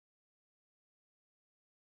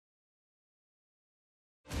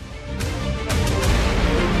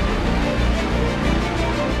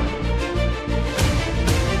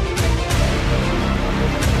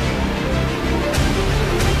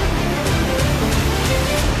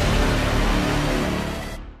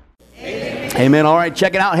Amen. All right,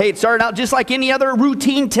 check it out. Hey, it started out just like any other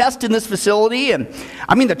routine test in this facility. And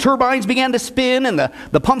I mean, the turbines began to spin and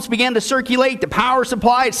the pumps began to circulate. The power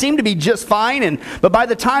supply, it seemed to be just fine. But by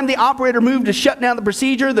the time the operator moved to shut down the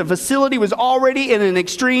procedure, the facility was already in an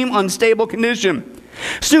extreme unstable condition.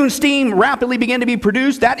 Soon steam rapidly began to be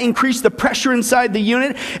produced. That increased the pressure inside the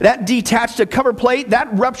unit. That detached a cover plate. That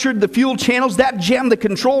ruptured the fuel channels. That jammed the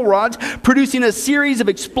control rods, producing a series of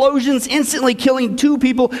explosions, instantly killing 2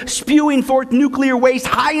 people, spewing forth nuclear waste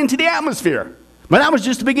high into the atmosphere. But that was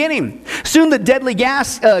just the beginning. Soon the deadly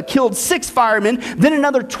gas killed 6 firemen, then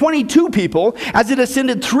another 22 people as it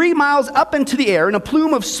ascended 3 miles up into the air in a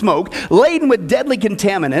plume of smoke laden with deadly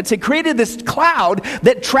contaminants. It created this cloud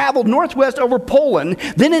that traveled northwest over Poland,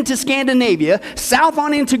 then into Scandinavia, south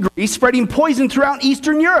on into Greece, spreading poison throughout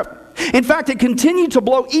Eastern Europe. In fact, it continued to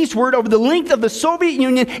blow eastward over the length of the Soviet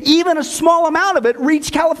Union. Even a small amount of it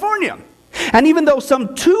reached California. And even though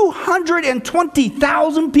some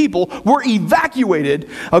 220,000 people were evacuated,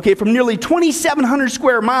 from nearly 2,700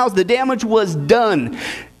 square miles, the damage was done.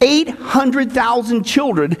 800,000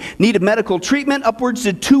 children needed medical treatment. Upwards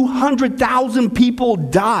to 200,000 people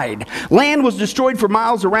died. Land was destroyed for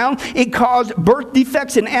miles around. It caused birth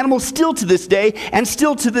defects in animals still to this day. And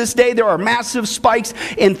still to this day, there are massive spikes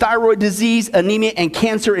in thyroid disease, anemia, and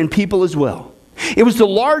cancer in people as well. It was the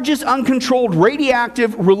largest uncontrolled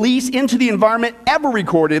radioactive release into the environment ever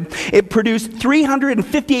recorded. It produced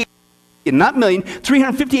 $358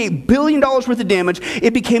 billion worth of damage.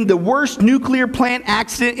 It became the worst nuclear plant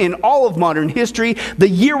accident in all of modern history. The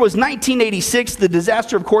year was 1986. The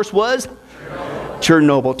disaster, of course, was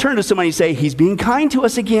Chernobyl. Turn to somebody and say, he's being kind to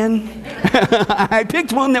us again. I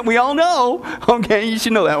picked one that we all know. Okay, you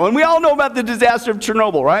should know that one. We all know about the disaster of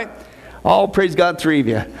Chernobyl, right? Oh, praise God, 3 of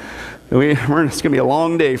you. It's going to be a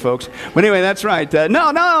long day, folks. But anyway, that's right.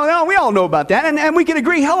 No, we all know about that. And we can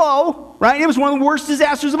agree, hello, right? It was one of the worst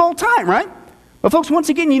disasters of all time, right? But folks, once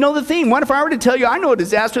again, you know the theme. What if I were to tell you I know a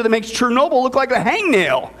disaster that makes Chernobyl look like a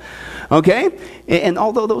hangnail? Okay? And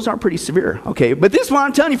although those are pretty severe, okay? But this one,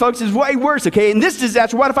 I'm telling you, folks, is way worse, okay? And this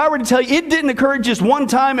disaster, what if I were to tell you it didn't occur just one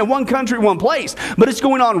time in one country, one place, but it's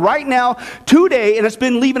going on right now, today, and it's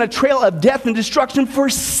been leaving a trail of death and destruction for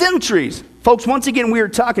centuries. Folks, once again, we are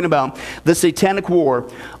talking about the satanic war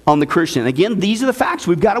on the Christian. Again, these are the facts.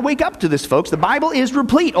 We've got to wake up to this, folks. The Bible is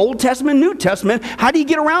replete, Old Testament, New Testament. How do you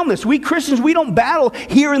get around this? We Christians, we don't battle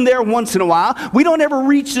here and there once in a while. We don't ever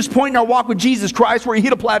reach this point in our walk with Jesus Christ where you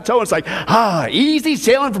hit a plateau and it's like, easy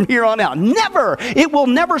sailing from here on out. Never. It will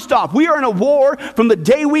never stop. We are in a war from the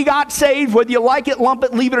day we got saved, whether you like it, lump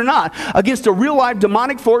it, leave it or not, against a real-life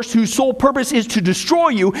demonic force whose sole purpose is to destroy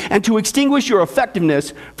you and to extinguish your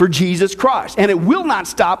effectiveness for Jesus Christ. And it will not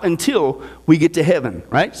stop until we get to heaven,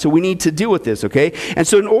 right? So we need to deal with this, okay? And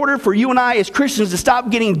so in order for you and I as Christians to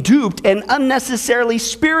stop getting duped and unnecessarily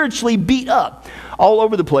spiritually beat up all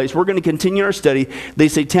over the place, we're going to continue our study, the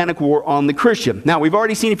satanic war on the Christian. Now, we've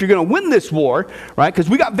already seen if you're going to win this war, right? Because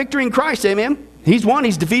we got victory in Christ, amen? He's won.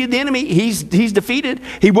 He's defeated the enemy. He's defeated.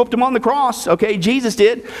 He whooped him on the cross. Okay, Jesus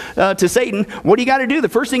did to Satan. What do you got to do? The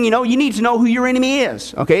first thing you need to know who your enemy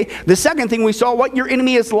is. Okay. The second thing we saw, what your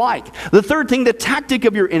enemy is like. The third thing, the tactic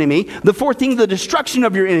of your enemy. The fourth thing, the destruction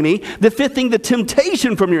of your enemy. The fifth thing, the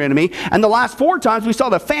temptation from your enemy. And the last 4 times we saw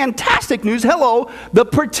the fantastic news. Hello, the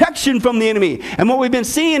protection from the enemy. And what we've been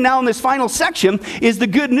seeing now in this final section is the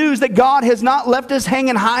good news that God has not left us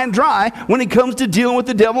hanging high and dry when it comes to dealing with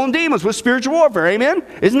the devil and demons, with spiritual warfare. Amen?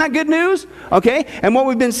 Isn't that good news? Okay? And what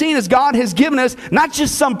we've been seeing is God has given us not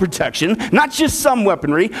just some protection, not just some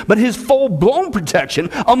weaponry, but his full-blown protection,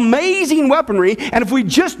 amazing weaponry, and if we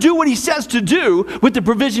just do what he says to do with the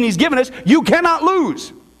provision he's given us, you cannot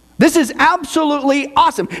lose. This is absolutely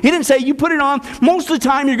awesome. He didn't say you put it on, most of the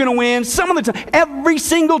time you're going to win, some of the time, every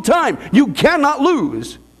single time, you cannot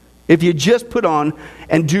lose if you just put on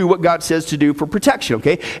and do what God says to do for protection,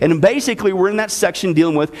 okay? And basically, we're in that section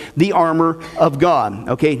dealing with the armor of God,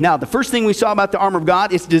 okay? Now, the first thing we saw about the armor of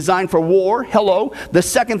God, it's designed for war, hello. The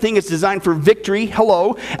second thing, it's designed for victory,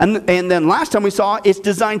 hello. And then last time we saw, it's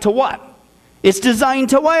designed to what? It's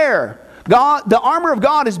designed to wear. God, the armor of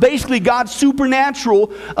God is basically God's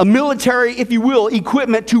supernatural, military, if you will,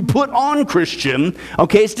 equipment to put on Christian.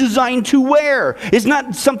 Okay, it's designed to wear. It's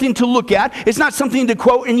not something to look at. It's not something to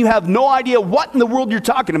quote and you have no idea what in the world you're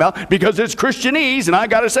talking about because it's Christianese and I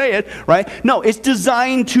got to say it, right? No, it's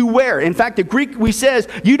designed to wear. In fact, the Greek we says,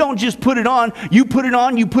 you don't just put it on, you put it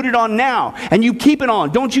on now. And you keep it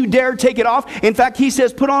on. Don't you dare take it off. In fact, he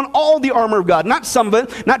says, put on all the armor of God, not some of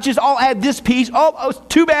it, not just I'll add this piece. Oh,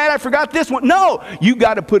 too bad I forgot this one. No, you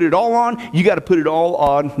got to put it all on. You got to put it all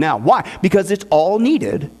on now. Why? Because it's all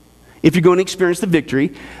needed if you're going to experience the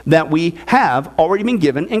victory that we have already been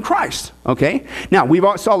given in Christ, okay? Now, we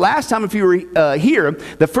saw last time, if you were here,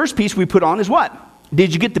 the first piece we put on is what?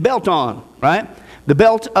 Did you get the belt on, right? The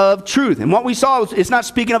belt of truth. And what we saw, it's not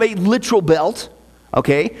speaking of a literal belt,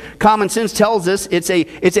 okay? Common sense tells us it's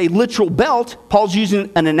a literal belt. Paul's using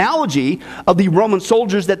an analogy of the Roman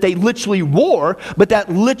soldiers that they literally wore, but that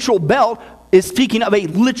literal belt is speaking of a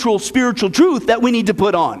literal spiritual truth that we need to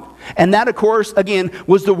put on. And that, of course, again,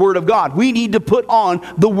 was the Word of God. We need to put on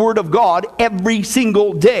the Word of God every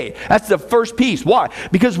single day. That's the first piece. Why?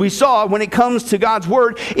 Because we saw when it comes to God's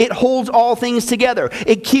Word, it holds all things together.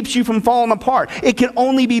 It keeps you from falling apart. It can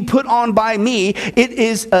only be put on by me.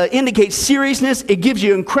 It indicates seriousness. It gives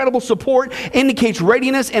you incredible support, indicates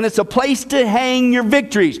readiness, and it's a place to hang your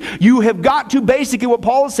victories. You have got to, basically what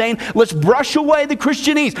Paul is saying, let's brush away the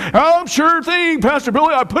Christianese. Oh, sure thing, Pastor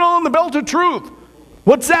Billy, I put on the belt of truth.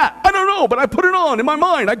 What's that? I don't know, but I put it on in my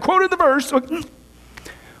mind. I quoted the verse.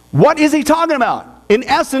 What is he talking about? In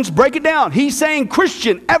essence, break it down. He's saying,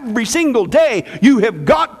 Christian, every single day, you have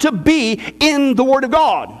got to be in the Word of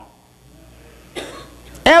God.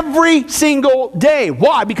 Every single day.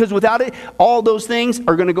 Why? Because without it, all those things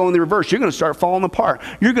are going to go in the reverse. You're going to start falling apart.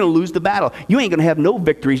 You're going to lose the battle. You ain't going to have no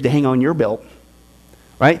victories to hang on your belt.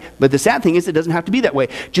 Right? But the sad thing is, it doesn't have to be that way.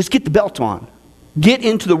 Just get the belt on. Get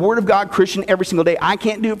into the Word of God, Christian, every single day. I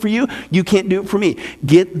can't do it for you. You can't do it for me.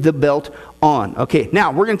 Get the belt on. Okay,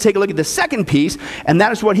 now we're going to take a look at the second piece, and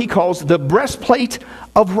that is what he calls the breastplate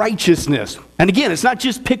of righteousness. And again, it's not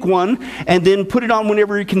just pick one and then put it on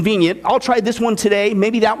whenever you're convenient. I'll try this one today,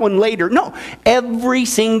 maybe that one later. No, every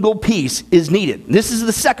single piece is needed. This is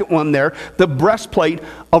the second one there, the breastplate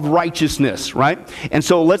of righteousness, right? And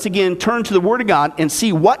so let's again turn to the Word of God and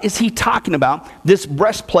see what is he talking about, this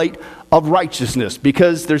breastplate of righteousness,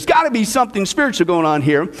 because there's got to be something spiritual going on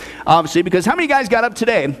here, obviously, because how many guys got up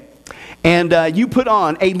today and you put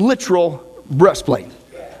on a literal breastplate?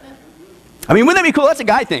 I mean, wouldn't that be cool? That's a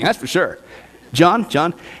guy thing, that's for sure.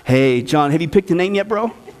 John, hey, John, have you picked a name yet,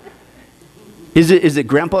 bro? Is it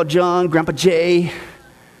Grandpa John, Grandpa Jay,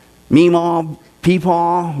 Meemaw,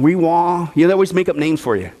 Peepaw, Weewaw? You know, they always make up names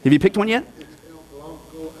for you. Have you picked one yet?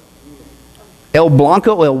 El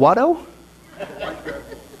Blanco, El Wado?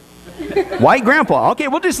 White Grandpa. Okay,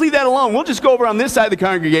 we'll just leave that alone. We'll just go over on this side of the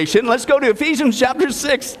congregation. Let's go to Ephesians chapter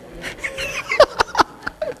 6.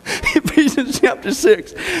 Ephesians chapter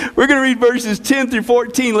 6. We're going to read verses 10 through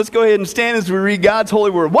 14. Let's go ahead and stand as we read God's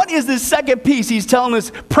holy word. What is this second piece? He's telling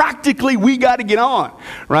us practically we got to get on,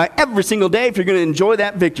 right? Every single day if you're going to enjoy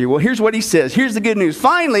that victory. Well, here's what he says. Here's the good news.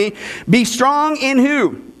 Finally, be strong in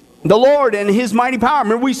who? The Lord and his mighty power.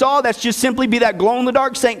 Remember we saw that's just simply be that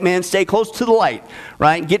glow-in-the-dark saint, man. Stay close to the light,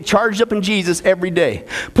 right? Get charged up in Jesus every day.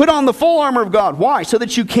 Put on the full armor of God. Why? So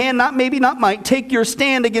that you can, not maybe, not might, take your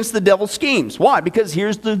stand against the devil's schemes. Why? Because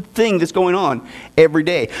here's the thing that's going on every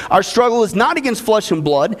day. Our struggle is not against flesh and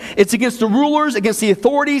blood. It's against the rulers, against the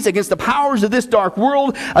authorities, against the powers of this dark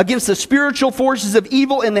world, against the spiritual forces of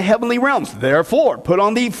evil in the heavenly realms. Therefore, put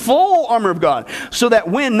on the full armor of God, so that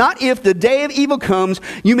when, not if, the day of evil comes,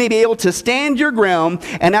 you may be able to stand your ground,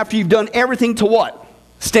 and after you've done everything to what?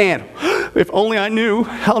 Stand. If only I knew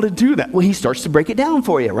how to do that. Well, he starts to break it down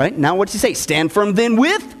for you, right? Now what's he say? Stand firm then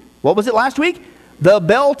with, what was it last week? The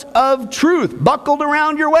belt of truth buckled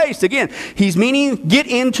around your waist. Again, he's meaning get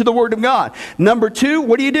into the Word of God. Number two,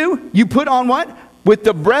 what do? You put on what? With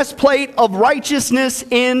the breastplate of righteousness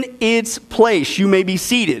in its place. You may be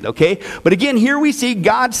seated, okay? But again, here we see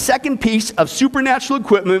God's second piece of supernatural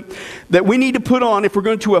equipment that we need to put on if we're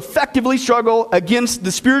going to effectively struggle against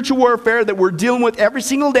the spiritual warfare that we're dealing with every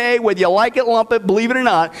single day, whether you like it, lump it, believe it or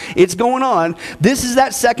not, it's going on. This is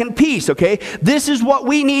that second piece, okay? This is what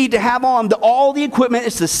we need to have on, all the equipment.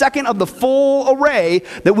 It's the second of the full array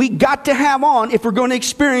that we got to have on if we're going to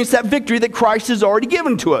experience that victory that Christ has already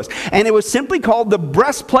given to us. And it was simply called the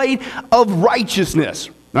breastplate of righteousness,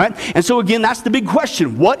 right? And so again, that's the big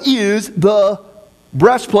question. What is the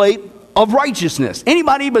breastplate of righteousness?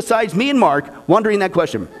 Anybody besides me and Mark wondering that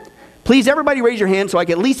question? Please, everybody raise your hand so I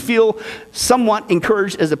can at least feel somewhat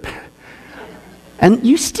encouraged as a... And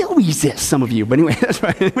you still resist, some of you. But anyway, that's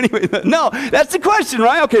right. Anyway, no, that's the question,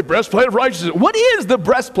 right? Okay, breastplate of righteousness. What is the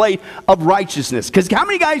breastplate of righteousness? Because how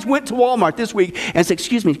many guys went to Walmart this week and said,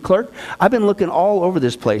 excuse me, clerk, I've been looking all over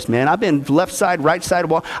this place, man. I've been left side, right side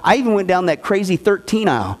of Walmart. I even went down that crazy 13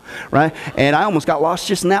 aisle, right? And I almost got lost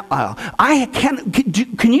just in that aisle.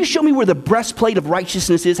 Can you show me where the breastplate of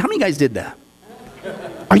righteousness is? How many guys did that?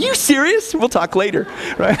 Are you serious? We'll talk later,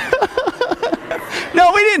 right?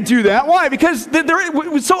 No, we didn't do that. Why? Because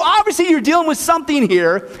so obviously you're dealing with something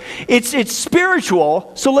here. It's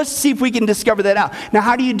spiritual. So let's see if we can discover that out. Now,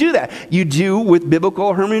 how do you do that? You do with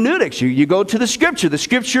biblical hermeneutics. You go to the scripture. The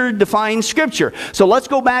scripture defines scripture. So let's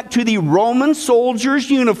go back to the Roman soldier's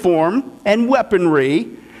uniform and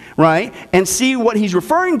weaponry, right? And see what he's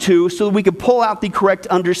referring to so that we can pull out the correct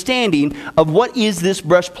understanding of what is this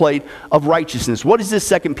breastplate of righteousness. What is this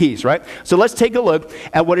second piece, right? So let's take a look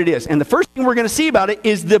at what it is. And the first thing we're going to see about it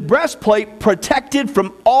is the breastplate protected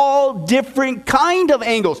from all different kind of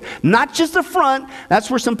angles. Not just the front. That's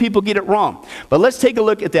where some people get it wrong. But let's take a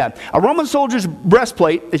look at that. A Roman soldier's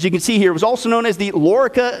breastplate, as you can see here, was also known as the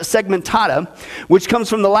lorica segmentata, which comes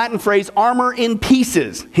from the Latin phrase armor in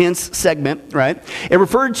pieces, hence segment, right? It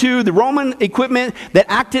referred to the Roman equipment that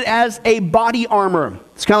acted as a body armor.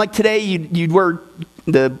 It's kind of like today you'd wear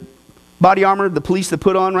the body armor the police that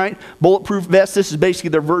put on, right? Bulletproof vest. This is basically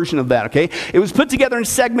their version of that, okay? It was put together in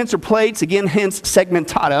segments or plates, again, hence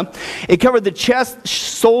segmentata. It covered the chest,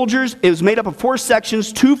 soldiers. It was made up of 4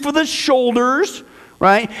 sections, 2 for the shoulders,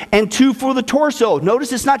 right? And 2 for the torso.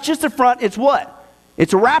 Notice it's not just the front, it's what?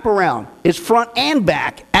 It's a wraparound. It's front and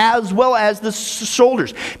back, as well as the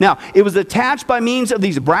shoulders. Now, it was attached by means of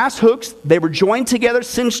these brass hooks. They were joined together,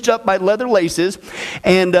 cinched up by leather laces.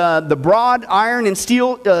 And the broad iron and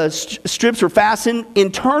steel strips were fastened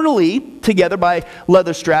internally together by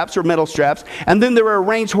leather straps or metal straps. And then they were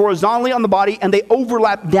arranged horizontally on the body, and they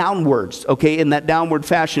overlapped downwards, okay, in that downward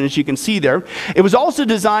fashion, as you can see there. It was also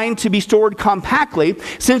designed to be stored compactly,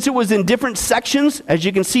 since it was in different sections, as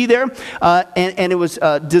you can see there, and it was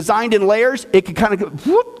designed in layers. It could kind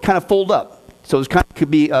of fold up. So it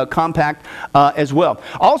could be compact as well.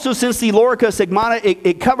 Also, since the lorica segmata,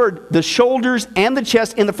 it covered the shoulders and the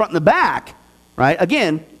chest in the front and the back, right?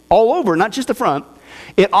 Again, all over, not just the front.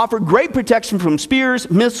 It offered great protection from spears,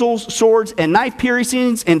 missiles, swords, and knife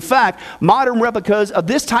piercings. In fact, modern replicas of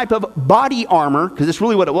this type of body armor, because that's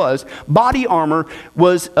really what it was, body armor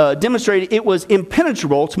was demonstrated. It was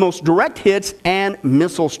impenetrable to most direct hits and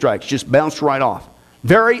missile strikes. Just bounced right off.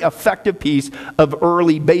 Very effective piece of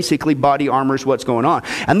early, basically, body armor is what's going on.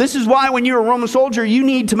 And this is why when you're a Roman soldier, you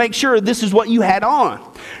need to make sure this is what you had on.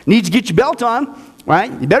 You need to get your belt on,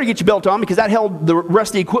 right? You better get your belt on because that held the rest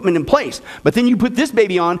of the equipment in place. But then you put this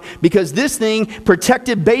baby on because this thing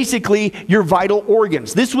protected basically your vital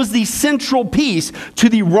organs. This was the central piece to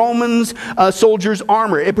the Romans soldiers'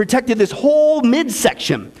 armor. It protected this whole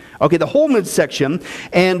midsection. Okay, the whole midsection.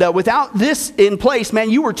 And without this in place,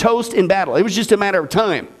 man, you were toast in battle. It was just a matter of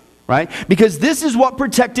time, right? Because this is what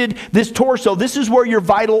protected this torso. This is where your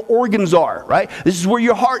vital organs are, right? This is where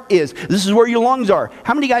your heart is. This is where your lungs are.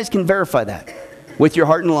 How many guys can verify that? With your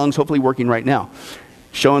heart and lungs hopefully working right now.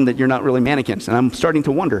 Showing that you're not really mannequins. And I'm starting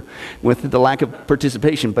to wonder with the lack of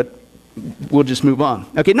participation, but we'll just move on.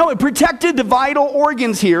 Okay, no, it protected the vital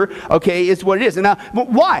organs here, okay, is what it is. And now,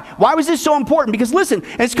 why? Why was this so important? Because listen,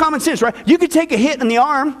 it's common sense, right? You could take a hit in the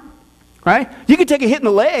arm, right? You could take a hit in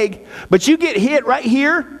the leg, but you get hit right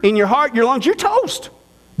here in your heart, your lungs, you're toast.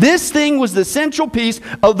 This thing was the central piece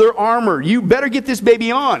of their armor. You better get this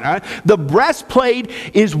baby on. Right? The breastplate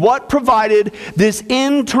is what provided this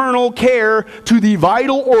internal care to the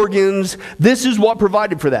vital organs. This is what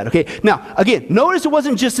provided for that. Okay. Now, again, notice it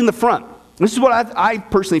wasn't just in the front. This is what I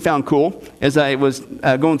personally found cool as I was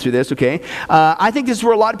going through this. Okay. I think this is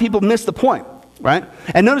where a lot of people miss the point. Right.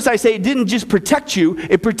 And notice I say it didn't just protect you.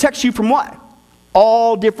 It protects you from what?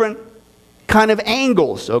 All different kind of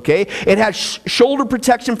angles, okay? It has shoulder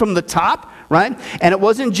protection from the top, right? And it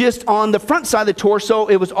wasn't just on the front side of the torso,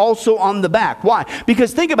 it was also on the back. Why?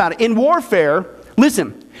 Because think about it, in warfare,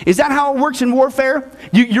 listen, is that how it works in warfare?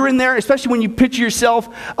 You're in there, especially when you picture yourself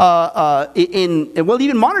well,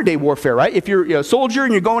 even modern day warfare, right? If you're a soldier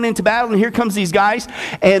and you're going into battle and here comes these guys,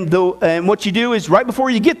 and what you do is right before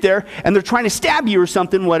you get there, and they're trying to stab you or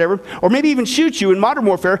something, whatever, or maybe even shoot you in modern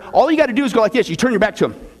warfare, all you got to do is go like this. You turn your back to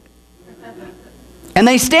them. And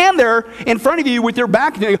they stand there in front of you with their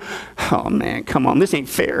back, and they go, oh man, come on, this ain't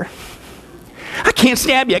fair. I can't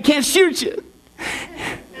stab you, I can't shoot you.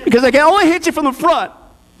 Because I can only hit you from the front.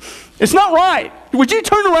 It's not right. Would you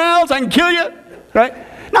turn around so I can kill you? Right?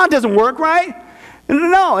 No, it doesn't work, right?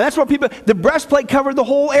 No, that's what people, the breastplate covered the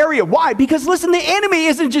whole area. Why? Because listen, the enemy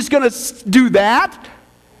isn't just going to do that.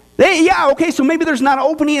 So maybe there's not an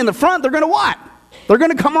opening in the front. They're going to what? They're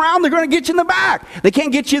going to come around, they're going to get you in the back. They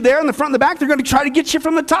can't get you there in the front and the back. They're going to try to get you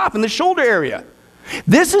from the top in the shoulder area.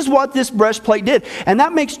 This is what this breastplate did. And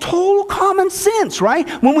that makes total common sense, right?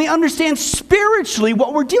 When we understand spiritually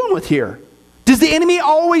what we're dealing with here. Does the enemy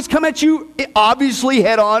always come at you, obviously,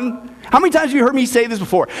 head on? How many times have you heard me say this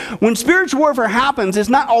before? When spiritual warfare happens, it's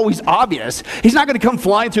not always obvious. He's not going to come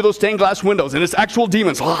flying through those stained glass windows and it's actual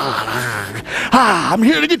demons. I'm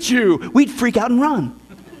here to get you. We'd freak out and run.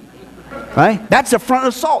 Right? That's a front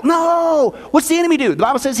assault. No! What's the enemy do? The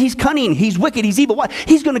Bible says he's cunning, he's wicked, he's evil. What?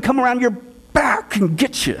 He's going to come around your back and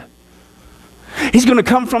get you. He's going to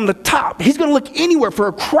come from the top. He's going to look anywhere for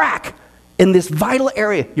a crack in this vital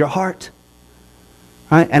area, your heart.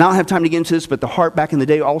 Right? And I don't have time to get into this, but the heart back in the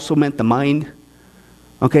day also meant the mind.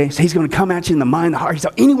 Okay? So he's going to come at you in the mind, the heart. He's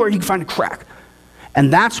anywhere you can find a crack.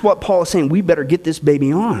 And that's what Paul is saying. We better get this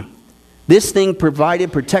baby on. This thing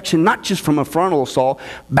provided protection, not just from a frontal assault,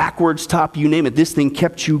 backwards, top, you name it. This thing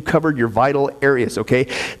kept you covered, your vital areas, okay?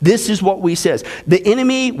 This is what we says. The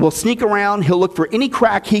enemy will sneak around. He'll look for any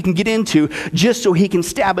crack he can get into just so he can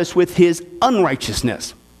stab us with his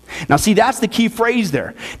unrighteousness. Now, see, that's the key phrase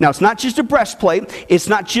there. Now, it's not just a breastplate. It's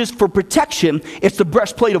not just for protection. It's the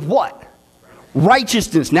breastplate of what?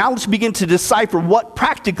 Righteousness. Now let's begin to decipher what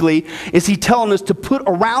practically is he telling us to put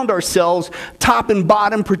around ourselves, top and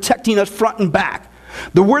bottom, protecting us front and back.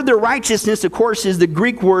 The word there, righteousness, of course, is the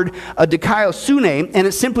Greek word dikaiosune, and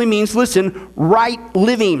it simply means, listen, right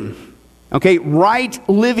living. Okay, right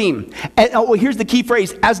living. And, here's the key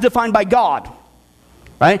phrase, as defined by God.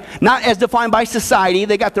 Right? Not as defined by society,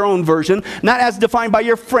 they got their own version. Not as defined by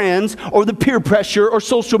your friends or the peer pressure or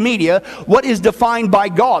social media. What is defined by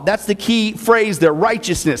God? That's the key phrase there,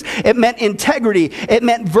 righteousness. It meant integrity. It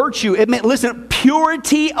meant virtue. It meant, listen,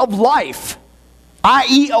 purity of life,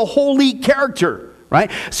 i.e. a holy character.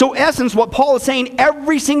 Right? So essence, what Paul is saying,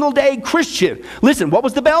 every single day, Christian. Listen, what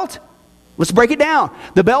was the belt? Let's break it down.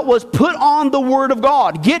 The belt was put on the Word of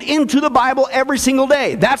God. Get into the Bible every single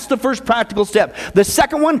day. That's the first practical step. The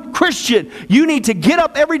second one, Christian, you need to get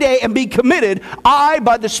up every day and be committed.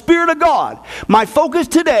 By the Spirit of God, my focus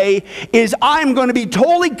today is I'm going to be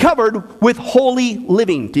totally covered with holy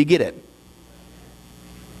living. Do you get it?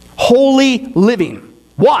 Holy living.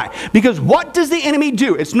 Why? Because what does the enemy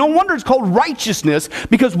do? It's no wonder it's called righteousness,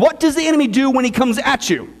 because what does the enemy do when he comes at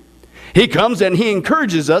you? He comes and he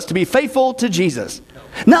encourages us to be faithful to Jesus.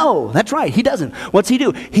 No, that's right. He doesn't. What's he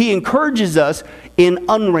do? He encourages us in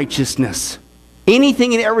unrighteousness.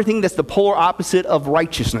 Anything and everything that's the polar opposite of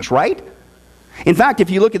righteousness, right? In fact, if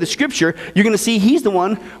you look at the scripture, you're going to see he's the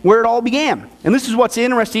one where it all began. And this is what's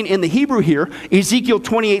interesting in the Hebrew here, Ezekiel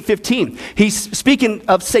 28:15. He's speaking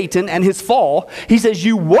of Satan and his fall. He says,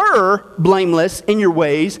 you were blameless in your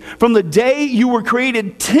ways from the day you were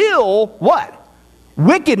created till what?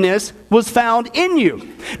 Wickedness was found in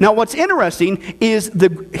you. Now, what's interesting is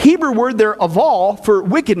the Hebrew word there, aval, for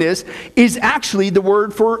wickedness, is actually the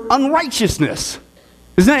word for unrighteousness.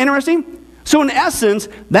 Isn't that interesting? So, in essence,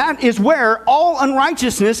 that is where all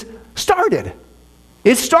unrighteousness started.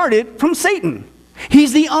 It started from Satan.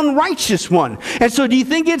 He's the unrighteous one. And so, do you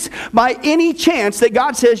think it's by any chance that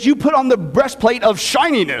God says you put on the breastplate of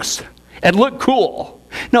shininess and look cool?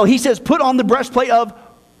 No, he says put on the breastplate of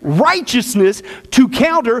righteousness to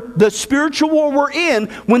counter the spiritual war we're in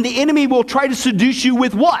when the enemy will try to seduce you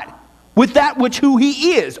with what? With that which who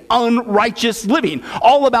he is, unrighteous living.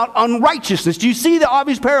 All about unrighteousness. Do you see the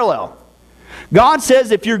obvious parallel? God says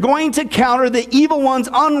if you're going to counter the evil one's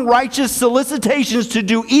unrighteous solicitations to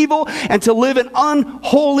do evil and to live an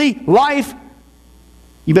unholy life,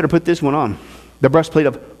 you better put this one on. The breastplate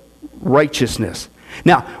of righteousness.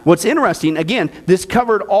 Now, what's interesting, again, this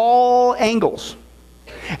covered all angles.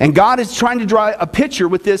 And God is trying to draw a picture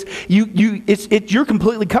with this. You're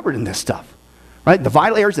completely covered in this stuff. Right? The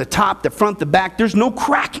vital areas, the top, the front, the back. There's no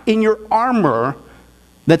crack in your armor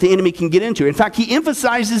that the enemy can get into. In fact, he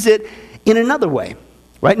emphasizes it in another way.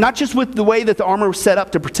 Right? Not just with the way that the armor was set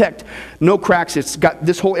up to protect. No cracks. It's got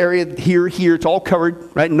this whole area here. It's all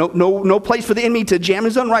covered. Right? No place for the enemy to jam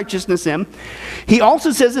his unrighteousness in. He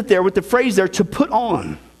also says it there with the phrase there, to put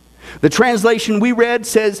on. The translation we read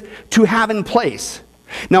says to have in place.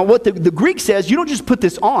 Now, what the Greek says, you don't just put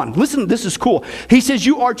this on. Listen, this is cool. He says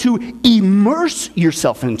you are to immerse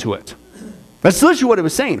yourself into it. That's literally what it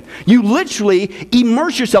was saying. You literally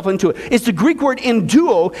immerse yourself into it. It's the Greek word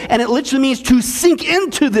enduo, and it literally means to sink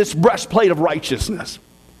into this breastplate of righteousness.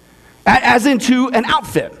 As into an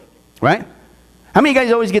outfit, right? How many of you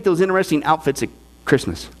guys always get those interesting outfits at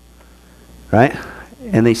Christmas? Right?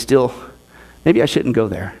 And they still, maybe I shouldn't go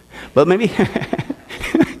there. But maybe...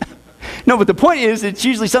 No, but the point is, it's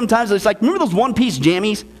usually sometimes it's like, remember those one-piece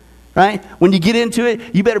jammies, right? When you get into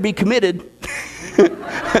it, you better be committed.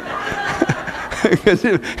 Because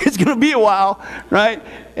it's going to be a while, right?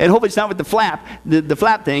 And hopefully it's not with the flap, the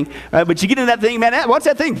flap thing, right? But you get in that thing, man, what's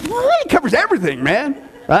that thing? It covers everything, man,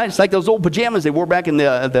 right? It's like those old pajamas they wore back in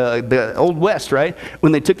the Old West, right?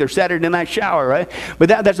 When they took their Saturday night shower, right? But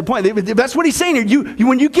that's the point. That's what he's saying here.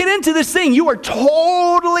 When you get into this thing, you are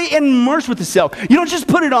totally immersed with the self. You don't just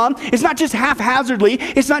put it on. It's not just haphazardly.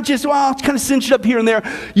 It's not just, well, it's kind of cinched up here and there.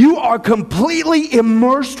 You are completely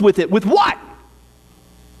immersed with it. With what?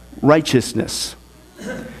 Righteousness.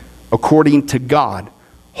 According to God.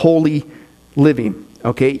 Holy living.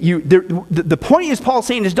 Okay, the point is Paul's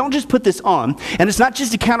saying is don't just put this on, and it's not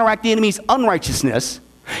just to counteract the enemy's unrighteousness.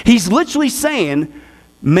 He's literally saying,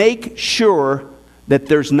 make sure that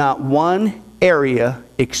there's not one area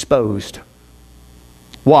exposed.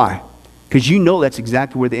 Why? Because you know that's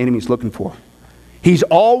exactly where the enemy's looking for. He's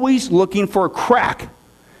always looking for a crack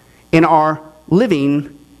in our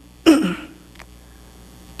living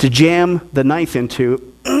to jam the knife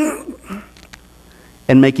into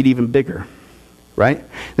and make it even bigger. Right?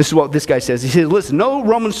 This is what this guy says. He says, listen, no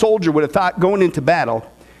Roman soldier would have thought going into battle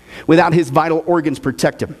without his vital organs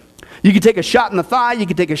protect him. You could take a shot in the thigh, you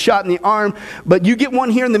could take a shot in the arm, but you get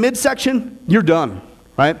one here in the midsection, you're done.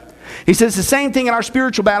 Right? He says the same thing in our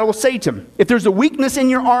spiritual battle with Satan. If there's a weakness in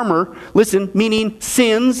your armor, listen, meaning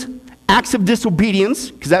sins, acts of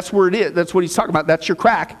disobedience, because that's where it is. That's what he's talking about. That's your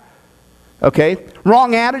crack. Okay?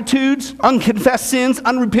 Wrong attitudes, unconfessed sins,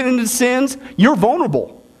 unrepentant sins, you're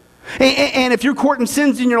vulnerable. And if you're courting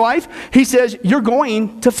sins in your life, he says, you're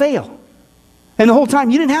going to fail. And the whole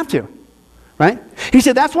time, you didn't have to. Right? He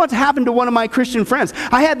said, that's what's happened to one of my Christian friends.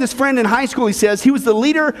 I had this friend in high school, he says, he was the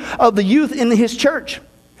leader of the youth in his church.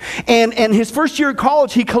 And his first year of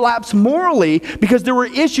college, he collapsed morally because there were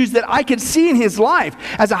issues that I could see in his life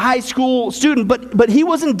as a high school student, but he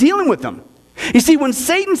wasn't dealing with them. You see, when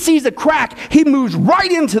Satan sees a crack, he moves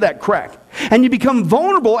right into that crack. And you become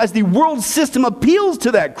vulnerable as the world system appeals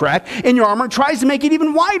to that crack in your armor and tries to make it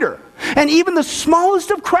even wider. And even the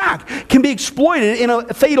smallest of crack can be exploited in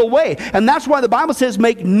a fatal way. And that's why the Bible says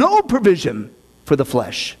make no provision for the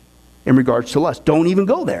flesh in regards to lust. Don't even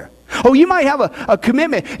go there. Oh, you might have a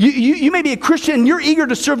commitment. You may be a Christian and you're eager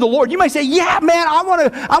to serve the Lord. You might say, yeah, man, I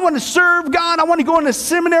want to serve God. I want to go into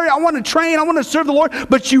seminary. I want to train. I want to serve the Lord.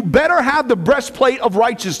 But you better have the breastplate of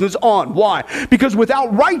righteousness on. Why? Because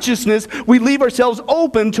without righteousness, we leave ourselves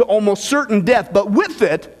open to almost certain death. But with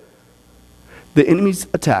it, the enemy's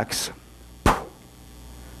attacks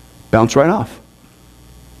bounce right off.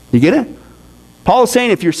 You get it? Paul is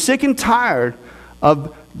saying if you're sick and tired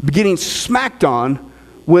of getting smacked on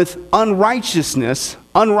with unrighteousness,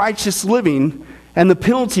 unrighteous living, and the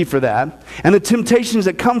penalty for that, and the temptations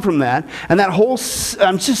that come from that, and that whole,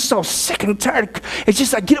 I'm just so sick and tired. It's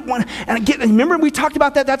just, I get it one, and I get, remember we talked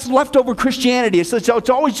about that? That's leftover Christianity. It's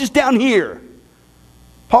always just down here.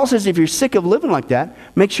 Paul says if you're sick of living like that,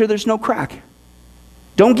 make sure there's no crack.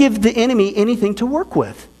 Don't give the enemy anything to work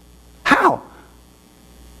with. How?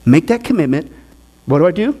 Make that commitment.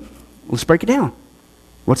 What do? Let's break it down.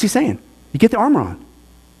 What's he saying? You get the armor on.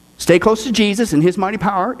 Stay close to Jesus and his mighty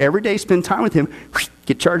power. Every day spend time with him.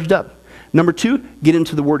 Get charged up. Number 2, get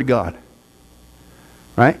into the Word of God.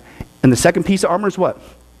 Right? And the second piece of armor is what?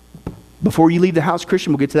 Before you leave the house,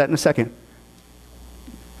 Christian, we'll get to that in a second.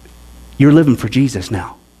 You're living for Jesus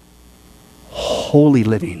now. Holy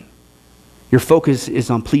living. Your focus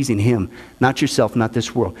is on pleasing him, not yourself, not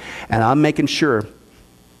this world. And I'm making sure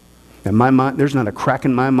that my mind, there's not a crack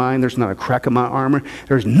in my mind, there's not a crack in my armor,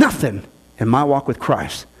 there's nothing in my walk with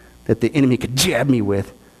Christ that the enemy could jab me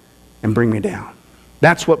with and bring me down.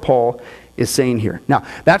 That's what Paul is saying here. Now,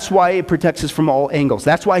 that's why it protects us from all angles.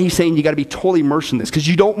 That's why he's saying you got to be totally immersed in this, because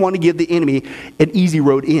you don't want to give the enemy an easy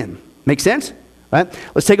road in. Make sense? Right?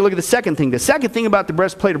 Let's take a look at the second thing. The second thing about the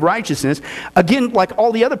breastplate of righteousness, again, like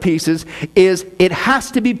all the other pieces, is it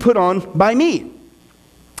has to be put on by me.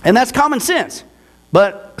 And that's common sense.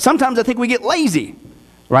 But sometimes I think we get lazy,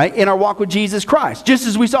 right, in our walk with Jesus Christ. Just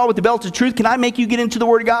as we saw with the belt of truth, can I make you get into the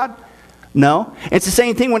Word of God? No. It's the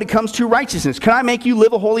same thing when it comes to righteousness. Can I make you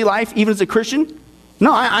live a holy life even as a Christian?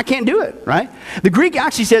 No, I can't do it, right? The Greek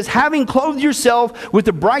actually says, having clothed yourself with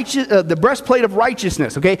the breastplate of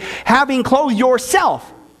righteousness, okay? Having clothed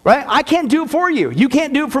yourself, right? I can't do it for you. You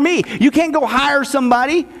can't do it for me. You can't go hire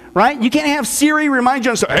somebody, right? You can't have Siri remind you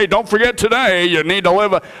and say, hey, don't forget today, you need to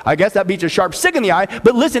live a... I guess that beats a sharp stick in the eye,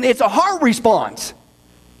 but listen, it's a heart response.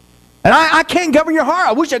 And I can't govern your heart.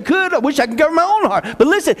 I wish I could. I wish I could govern my own heart. But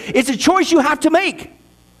listen, it's a choice you have to make.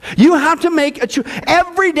 You have to make a choice.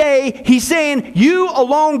 Every day he's saying, you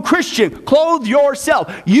alone, Christian, clothe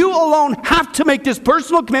yourself. You alone have to make this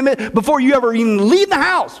personal commitment before you ever even leave the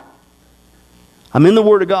house. I'm in the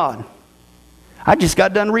Word of God. I just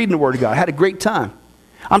got done reading the Word of God. I had a great time.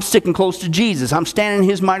 I'm sticking close to Jesus. I'm standing in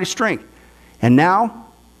his mighty strength. And now,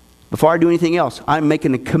 before I do anything else, I'm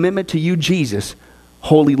making a commitment to you, Jesus,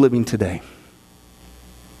 holy living today.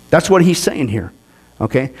 That's what he's saying here.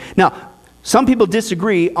 Okay? Now, some people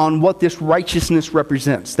disagree on what this righteousness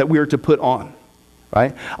represents that we are to put on.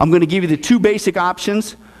 Right? I'm going to give you the two basic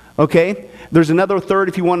options. Okay? There's another third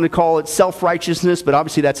if you wanted to call it self-righteousness, but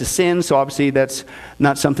obviously that's a sin, so obviously that's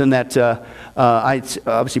not something that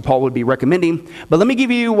obviously Paul would be recommending. But let me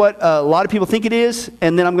give you what a lot of people think it is,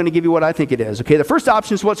 and then I'm going to give you what I think it is. Okay? The first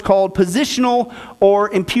option is what's called positional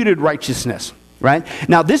or imputed righteousness. Right?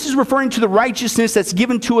 Now, this is referring to the righteousness that's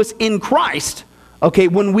given to us in Christ, okay,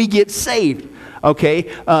 when we get saved.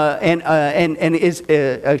 Okay, and is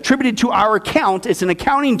attributed to our account. It's an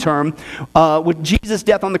accounting term with Jesus'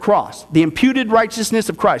 death on the cross. The imputed righteousness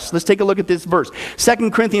of Christ. Let's take a look at this verse. 2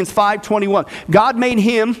 Corinthians 5:21. God made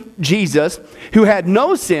him, Jesus, who had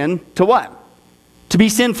no sin, to what? To be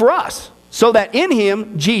sin for us. So that in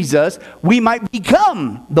him, Jesus, we might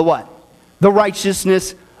become the what? The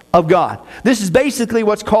righteousness of God. This is basically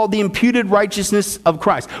what's called the imputed righteousness of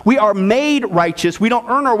Christ. We are made righteous. We don't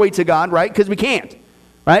earn our way to God, right? Because we can't,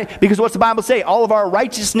 right? Because what's the Bible say? All of our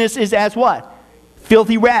righteousness is as what?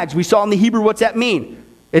 Filthy rags. We saw in the Hebrew, what's that mean?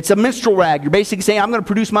 It's a menstrual rag. You're basically saying, I'm going to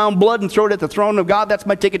produce my own blood and throw it at the throne of God. That's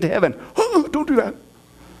my ticket to heaven. Don't do that.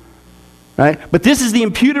 Right? But this is the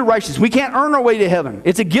imputed righteousness. We can't earn our way to heaven.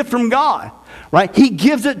 It's a gift from God. Right? He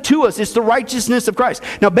gives it to us. It's the righteousness of Christ.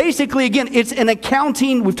 Now, basically, again, it's an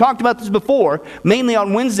accounting. We've talked about this before, mainly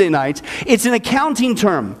on Wednesday nights. It's an accounting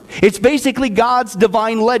term. It's basically God's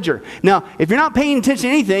divine ledger. Now, if you're not paying attention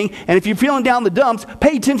to anything, and if you're feeling down the dumps,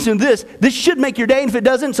 pay attention to this. This should make your day, and if it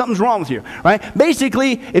doesn't, something's wrong with you. Right?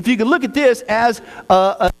 Basically, if you could look at this as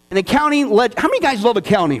an accounting ledger. How many guys love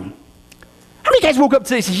accounting? How many guys woke up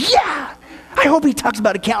today and said, yeah, I hope he talks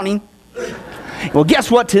about accounting? Well, guess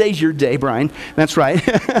what? Today's your day, Brian. That's right.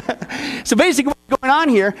 So basically what's going on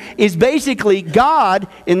here is basically God,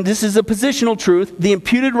 and this is a positional truth, the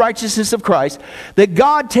imputed righteousness of Christ, that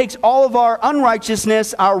God takes all of our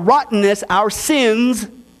unrighteousness, our rottenness, our sins,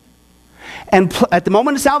 and at the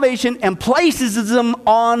moment of salvation, and places them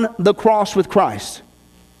on the cross with Christ.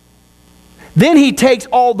 Then he takes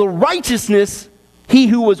all the righteousness, he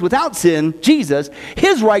who was without sin, Jesus,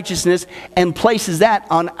 his righteousness, and places that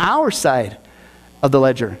on our side of the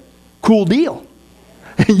ledger. Cool deal.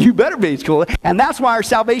 You better be. It's cool. And that's why our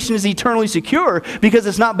salvation is eternally secure, because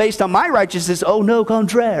it's not based on my righteousness. Oh, no,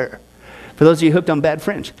 contraire. For those of you hooked on bad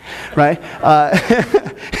French, right?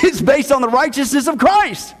 It's based on the righteousness of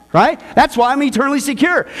Christ, right? That's why I'm eternally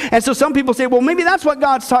secure. And so some people say, well, maybe that's what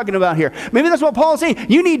God's talking about here. Maybe that's what Paul is saying.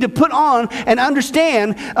 You need to put on and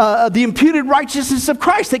understand the imputed righteousness of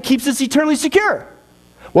Christ that keeps us eternally secure.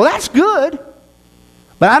 Well, that's good,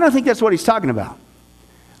 but I don't think that's what he's talking about.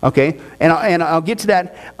 Okay, and I'll get to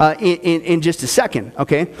that in just a second.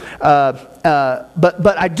 Okay,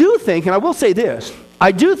 but I do think, and I will say this,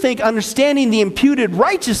 I do think understanding the imputed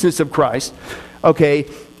righteousness of Christ, okay,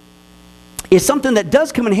 is something that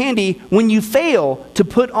does come in handy when you fail to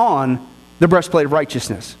put on the breastplate of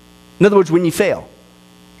righteousness. In other words, when you fail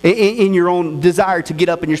in your own desire to get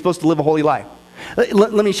up and you're supposed to live a holy life.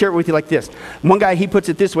 Let me share it with you like this. One guy, he puts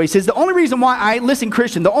it this way. He says, the only reason why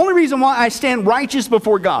the only reason why I stand righteous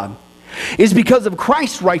before God is because of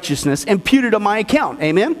Christ's righteousness imputed on my account.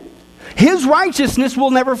 Amen? His righteousness will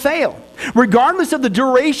never fail. Regardless of the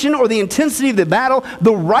duration or the intensity of the battle,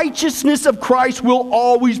 the righteousness of Christ will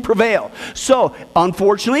always prevail. So,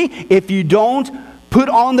 unfortunately, if you don't put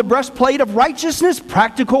on the breastplate of righteousness,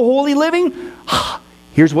 practical holy living,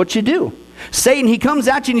 here's what you do. Satan, he comes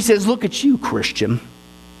at you and he says, look at you, Christian.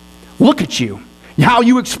 Look at you. How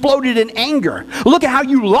you exploded in anger. Look at how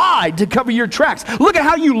you lied to cover your tracks. Look at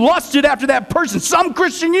how you lusted after that person. Some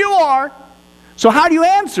Christian you are. So how do you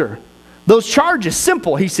answer those charges?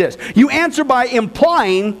 Simple, he says. You answer by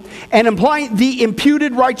implying the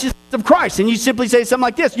imputed righteousness of Christ. And you simply say something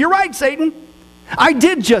like this. You're right, Satan. I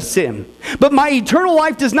did just sin, but my eternal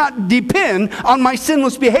life does not depend on my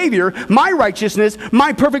sinless behavior, my righteousness,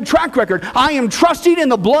 my perfect track record. I am trusting in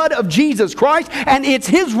the blood of Jesus Christ, and it's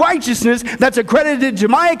his righteousness that's accredited to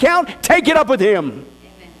my account. Take it up with him.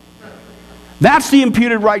 Amen. That's the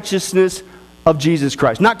imputed righteousness of Jesus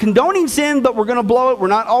Christ. Not condoning sin, but we're going to blow it. We're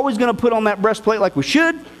not always going to put on that breastplate like we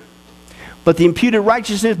should. But the imputed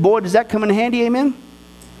righteousness, boy, does that come in handy, amen?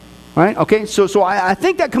 Right? Okay, so I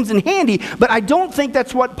think that comes in handy, but I don't think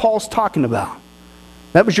that's what Paul's talking about.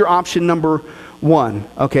 That was your option number one,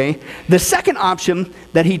 okay? The second option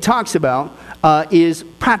that he talks about is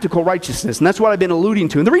practical righteousness, and that's what I've been alluding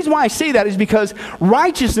to. And the reason why I say that is because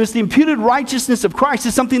righteousness, the imputed righteousness of Christ,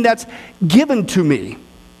 is something that's given to me,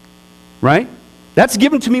 right? That's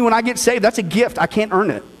given to me when I get saved. That's a gift. I can't earn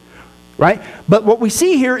it, right? But what we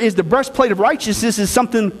see here is the breastplate of righteousness is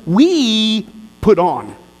something we put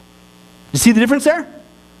on. You see the difference there?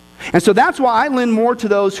 And so that's why I lean more to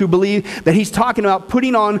those who believe that he's talking about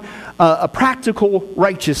putting on a practical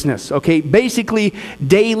righteousness, okay? Basically,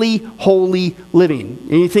 daily, holy living.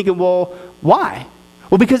 And you're thinking, well, why?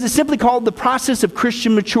 Well, because it's simply called the process of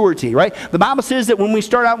Christian maturity, right? The Bible says that when we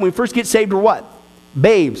start out, when we first get saved, we're what?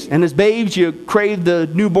 Babes. And as babes, you crave the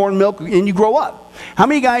newborn milk and you grow up. How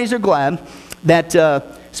many guys are glad that,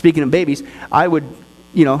 speaking of babies, I would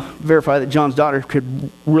verify that John's daughter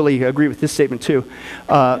could really agree with this statement too.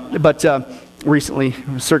 But recently,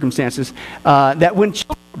 circumstances, that when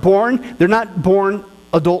children are born, they're not born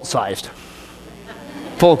adult-sized.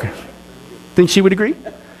 Folk, think she would agree?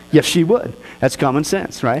 Yes, she would. That's common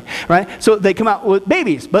sense, right? Right? So they come out with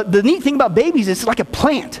babies. But the neat thing about babies is it's like a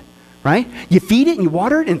plant, right? You feed it and you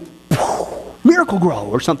water it and miracle grow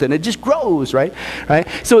or something. It just grows, right? Right?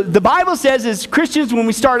 So the Bible says as Christians, when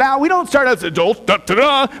we start out, we don't start out as adults,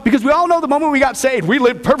 because we all know the moment we got saved, we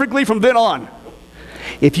lived perfectly from then on.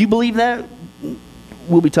 If you believe that,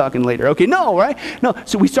 we'll be talking later. Okay, no, right? No,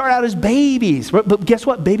 so we start out as babies. But guess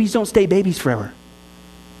what? Babies don't stay babies forever.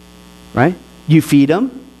 Right? You feed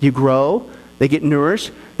them, you grow, they get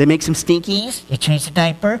nourished, they make some stinkies, you change the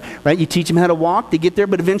diaper, right? You teach them how to walk, they get there,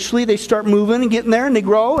 but eventually they start moving and getting there and they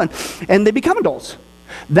grow and they become adults.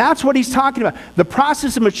 That's what he's talking about. The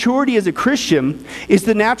process of maturity as a Christian is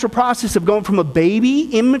the natural process of going from a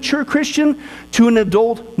baby, immature Christian to an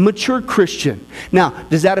adult, mature Christian. Now,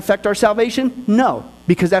 does that affect our salvation? No,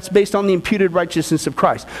 because that's based on the imputed righteousness of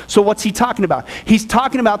Christ. So what's he talking about? He's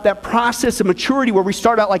talking about that process of maturity where we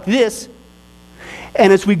start out like this,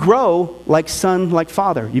 and as we grow, like son, like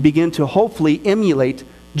father, you begin to hopefully emulate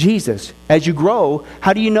Jesus. As you grow,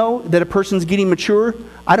 how do you know that a person's getting mature?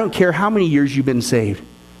 I don't care how many years you've been saved.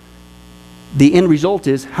 The end result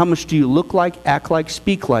is, how much do you look like, act like,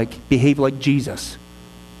 speak like, behave like Jesus?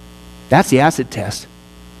 That's the acid test,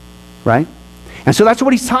 right? And so that's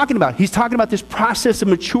what he's talking about. He's talking about this process of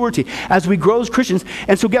maturity as we grow as Christians.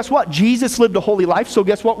 And so guess what? Jesus lived a holy life, so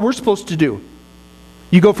guess what we're supposed to do?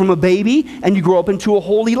 You go from a baby and you grow up into a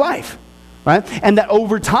holy life, right? And that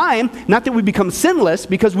over time, not that we become sinless,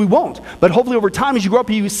 because we won't, but hopefully over time as you grow up,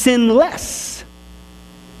 you sin less,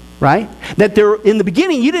 right? That there, in the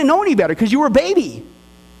beginning, you didn't know any better because you were a baby.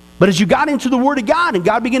 But as you got into the Word of God and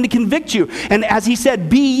God began to convict you, and as he said,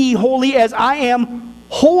 be ye holy as I am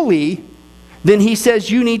holy, then he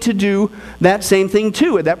says you need to do that same thing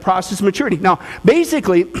too, at that process of maturity. Now,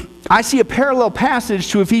 basically, I see a parallel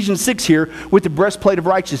passage to Ephesians 6 here with the breastplate of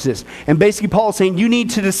righteousness. And basically, Paul is saying you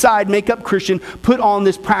need to decide, make up Christian, put on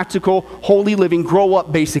this practical, holy living, grow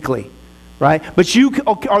up basically. Right? But you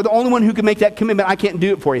are the only one who can make that commitment. I can't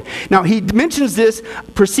do it for you. Now, he mentions this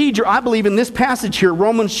procedure, I believe, in this passage here,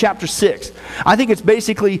 Romans chapter 6. I think it's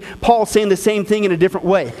basically Paul saying the same thing in a different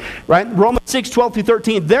way. Right? Romans 6, 12 through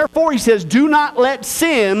 13. Therefore, he says, do not let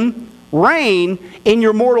sin reign in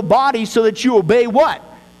your mortal body so that you obey what?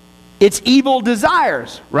 Its evil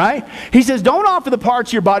desires. Right? He says, don't offer the parts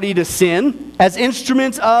of your body to sin as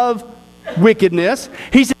instruments of wickedness.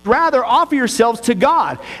 He says, rather offer yourselves to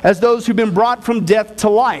God as those who've been brought from death to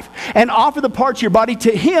life, and offer the parts of your body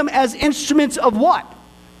to him as instruments of what?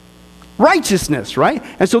 Righteousness, right?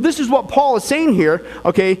 And so this is what Paul is saying here,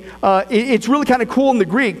 okay? It's really kind of cool in the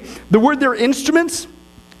Greek. The word there, instruments,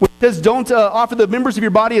 which says don't offer the members of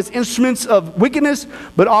your body as instruments of wickedness,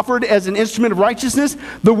 but offered as an instrument of righteousness.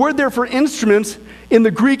 The word there for instruments in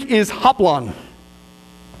the Greek is hoplon.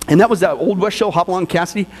 And that was that Old West show, Hopalong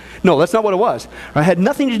Cassidy? No, that's not what it was. It had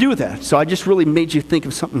nothing to do with that. So I just really made you think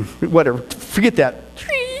of something, whatever. Forget that.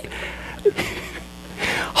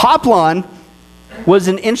 Hoplon was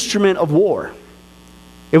an instrument of war.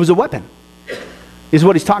 It was a weapon, is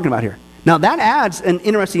what he's talking about here. Now that adds an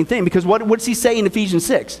interesting thing, because what does he say in Ephesians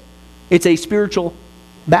 6? It's a spiritual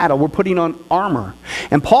battle. We're putting on armor.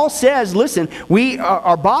 And Paul says, listen,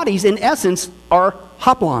 our bodies in essence are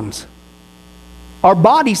hoplons. Our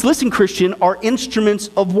bodies, listen Christian, are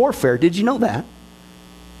instruments of warfare. Did you know that?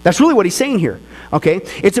 That's really what he's saying here. Okay?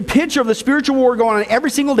 It's a picture of the spiritual war going on every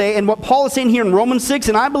single day, and what Paul is saying here in Romans 6,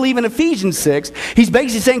 and I believe in Ephesians 6, he's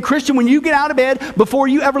basically saying, Christian, when you get out of bed, before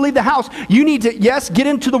you ever leave the house, you need to, yes, get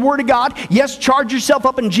into the Word of God, yes, charge yourself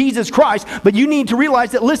up in Jesus Christ, but you need to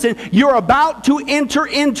realize that, listen, you're about to enter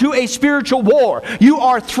into a spiritual war. You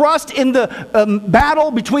are thrust in the battle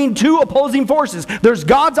between two opposing forces. There's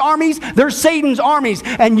God's armies, there's Satan's armies,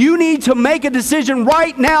 and you need to make a decision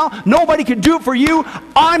right now. Nobody can do it for you.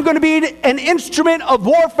 I'm going to be an instrument of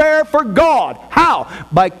warfare for God. How?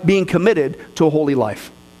 By being committed to a holy life.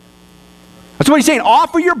 That's what he's saying.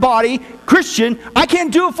 Offer your body, Christian, I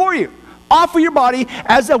can't do it for you. Offer your body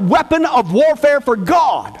as a weapon of warfare for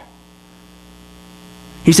God.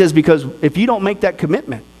 He says, because if you don't make that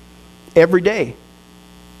commitment every day,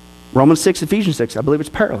 Romans 6, Ephesians 6, I believe it's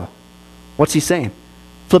parallel. What's he saying?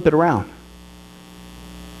 Flip it around.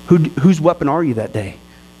 Whose weapon are you that day?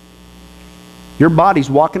 Your body's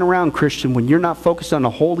walking around, Christian, when you're not focused on a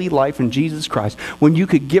holy life in Jesus Christ, when you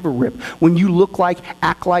could give a rip, when you look like,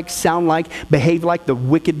 act like, sound like, behave like the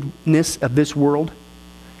wickedness of this world.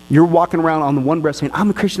 You're walking around on the one breath saying, I'm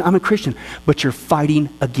a Christian, but you're fighting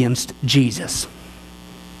against Jesus.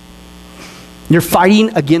 You're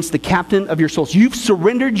fighting against the captain of your souls. You've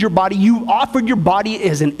surrendered your body. You offered your body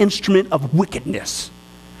as an instrument of wickedness.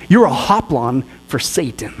 You're a hoplon for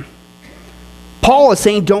Satan. Paul is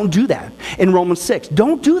saying don't do that in Romans 6.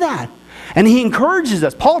 Don't do that. And he encourages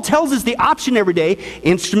us. Paul tells us the option every day,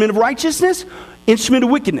 instrument of righteousness, instrument of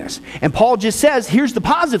wickedness. And Paul just says, here's the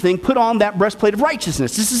positive thing, put on that breastplate of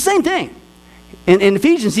righteousness. It's the same thing. In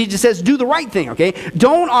Ephesians, he just says, do the right thing, okay?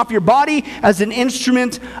 Don't offer your body as an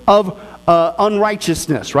instrument of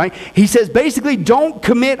unrighteousness, right? He says, basically, don't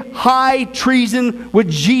commit high treason with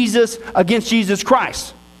Jesus against Jesus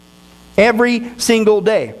Christ every single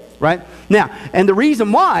day, right? Now, and the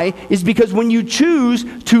reason why is because when you choose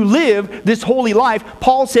to live this holy life,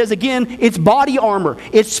 Paul says again, it's body armor.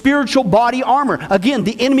 It's spiritual body armor. Again,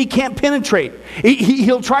 the enemy can't penetrate.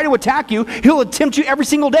 He'll try to attack you. He'll attempt you every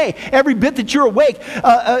single day. Every bit that you're awake,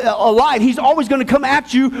 alive, he's always going to come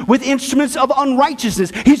at you with instruments of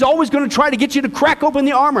unrighteousness. He's always going to try to get you to crack open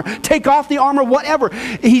the armor, take off the armor, whatever.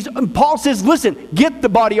 Paul says, listen, get the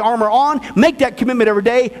body armor on. Make that commitment every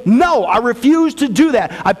day. No, I refuse to do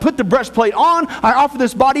that. I put the breastplate on. I offer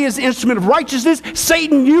this body as an instrument of righteousness.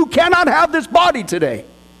 Satan, you cannot have this body today.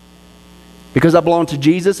 Because I belong to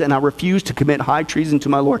Jesus and I refuse to commit high treason to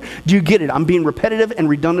my Lord. Do you get it? I'm being repetitive and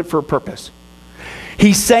redundant for a purpose.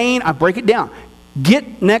 He's saying, I break it down.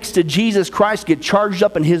 Get next to Jesus Christ. Get charged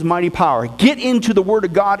up in his mighty power. Get into the Word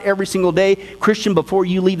of God every single day. Christian, before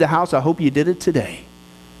you leave the house, I hope you did it today.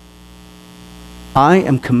 I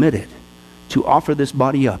am committed to offer this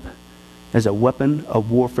body up as a weapon of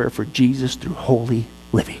warfare for Jesus through holy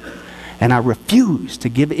living. And I refuse to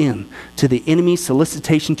give in to the enemy's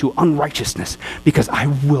solicitation to unrighteousness, because I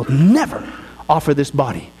will never offer this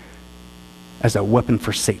body as a weapon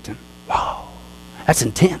for Satan. Wow, that's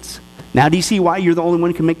intense. Now do you see why you're the only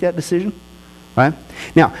one who can make that decision? Right?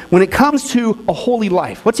 Now, when it comes to a holy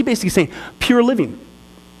life, what's he basically saying? Pure living.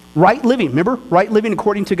 Right living. Remember? Right living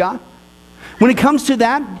according to God. When it comes to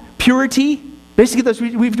that, purity,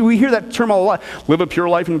 basically, we hear that term a lot. Live a pure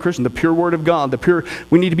life in Christian, the pure word of God,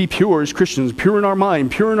 we need to be pure as Christians, pure in our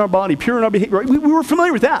mind, pure in our body, pure in our behavior. Right? We were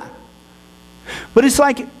familiar with that. But it's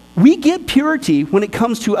like we get purity when it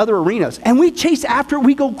comes to other arenas, and we chase after it,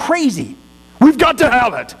 we go crazy. We've got to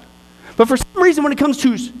have it. But for some reason, when it comes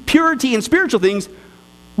to purity and spiritual things,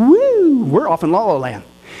 we're off in la-la land.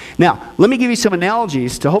 Now, let me give you some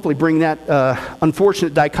analogies to hopefully bring that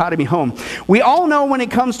unfortunate dichotomy home. We all know when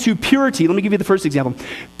it comes to purity, let me give you the first example.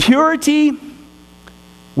 Purity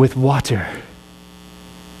with water.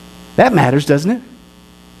 That matters, doesn't it?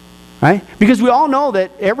 Right? Because we all know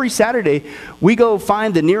that every Saturday we go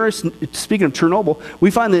find the nearest, speaking of Chernobyl,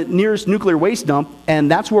 we find the nearest nuclear waste dump, and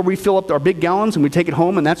that's where we fill up our big gallons and we take it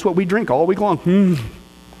home, and that's what we drink all week long.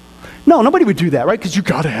 No, nobody would do that, right? Because you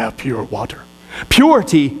got to have pure water.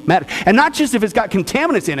 Purity matters. And not just if it's got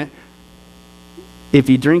contaminants in it, if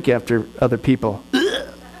you drink after other people.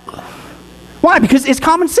 Why? Because it's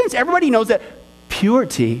common sense. Everybody knows that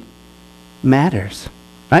purity matters.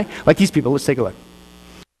 Right? Like these people. Let's take a look.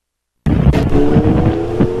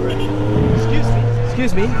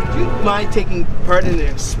 Excuse me. Do you mind taking part in an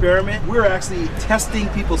experiment? We're actually testing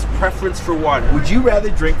people's preference for water. Would you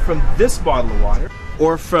rather drink from this bottle of water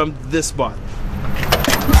or from this bottle?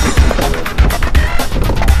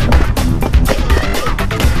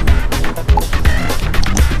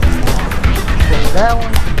 That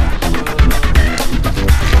one.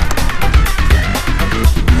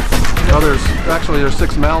 Well, there's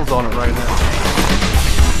 6 mouths on it right now.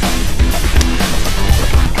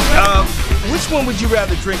 Which one would you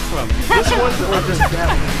rather drink from? This one or just that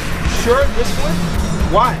one? Sure, this one?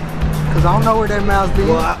 Why? Because I don't know where that mouth's been.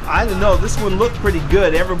 Well, I don't know. This one looked pretty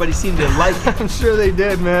good. Everybody seemed to like it. I'm sure they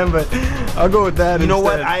did, man, but I'll go with that. You know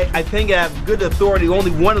what? I think I have good authority.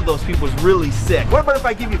 Only one of those people is really sick. What about if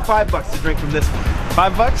I give you $5 to drink from this one?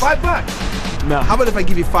 $5? $5. No. How about if I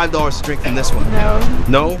give you $5 to drink from this one? No.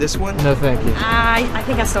 No? This one? No, thank you. I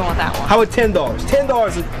think I still want that one. How about $10?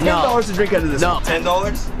 $10 to drink out of this one.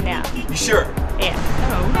 $10? Yeah. You sure? Yeah.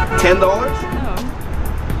 No. $10? No.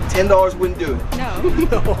 $10 wouldn't do it. No.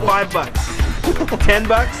 $5.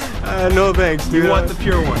 $10? No thanks, dude. You want the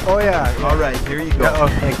pure one? Oh, yeah. All right, here you go. Oh,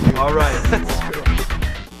 thank you. All right.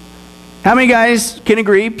 How many guys can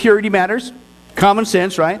agree purity matters? Common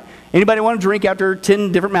sense, right? Anybody want to drink after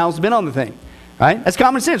 10 different mouths have been on the thing? Right? That's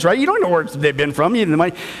common sense, right? You don't know where they've been from. You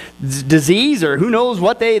know, disease or who knows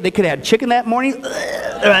what they could have had chicken that morning.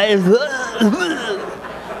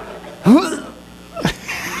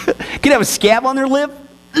 Could have a scab on their lip.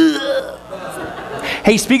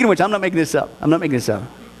 Hey, speaking of which, I'm not making this up.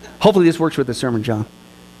 Hopefully this works with the sermon, John.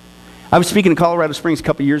 I was speaking in Colorado Springs a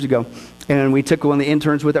couple years ago, and we took one of the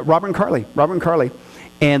interns with it, Robert and Carly,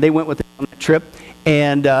 and they went with us on that trip.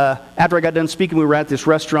 And after I got done speaking, we were at this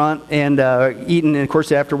restaurant and eating, and of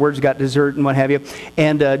course afterwards got dessert and what have you.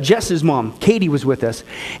 And Jess's mom, Katie, was with us,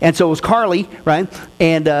 and so it was Carly, right?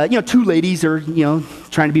 And two ladies are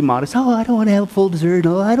trying to be modest. Oh, I don't want to have a full dessert.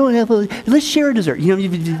 Oh, I don't have a. Let's share a dessert. You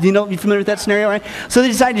familiar with that scenario, right? So they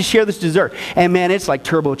decided to share this dessert, and man, it's like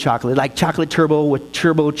turbo chocolate, like chocolate turbo with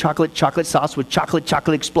turbo chocolate sauce with chocolate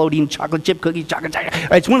exploding chocolate chip cookies, chocolate.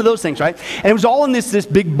 Right? It's one of those things, right? And it was all in this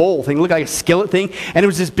big bowl thing. It looked like a skillet thing. And it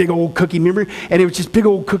was this big old cookie, remember? And it was just big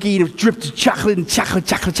old cookie, and it was dripped with chocolate.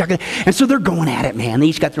 And so they're going at it, man. They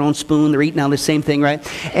each got their own spoon. They're eating out the same thing, right?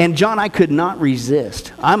 And John, I could not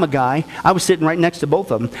resist. I'm a guy. I was sitting right next to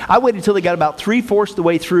both of them. I waited until they got about 3/4 the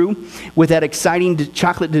way through with that exciting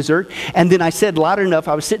chocolate dessert. And then I said loud enough.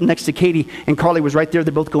 I was sitting next to Katie, and Carly was right there.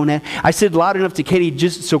 They're both going at it. I said loud enough to Katie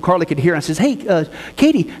just so Carly could hear. I says, hey,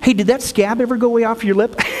 Katie, hey, did that scab ever go way off your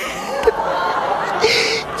lip?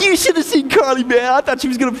 You should have seen Carly, man. I thought she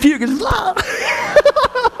was going to puke.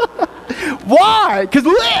 Why? Because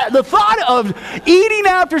the thought of eating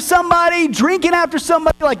after somebody, drinking after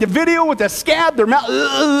somebody, like the video with the scab, their mouth.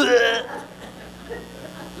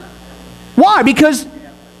 Why? Because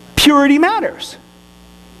purity matters.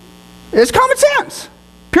 It's common sense.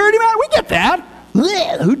 Purity matters. We get that.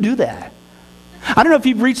 Who'd do that? I don't know if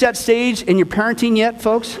you've reached that stage in your parenting yet,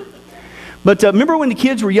 folks. But remember when the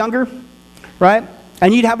kids were younger, right?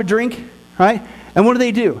 And you'd have a drink, right? And what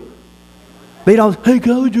do? They'd always, hey,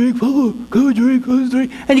 can I have a drink? Oh, can I have a drink? Can I have a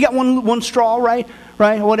drink? And you got one straw, right?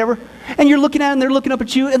 Or whatever. And you're looking at them, they're looking up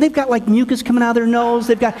at you, and they've got like mucus coming out of their nose.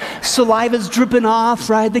 They've got saliva's dripping off,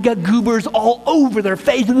 right? They got goobers all over their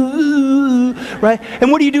face, right?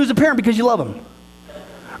 And what do you do as a parent because you love them?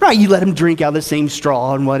 Right, you let them drink out of the same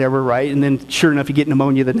straw and whatever, right? And then sure enough, you get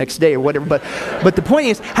pneumonia the next day or whatever. But the point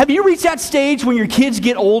is, have you reached that stage when your kids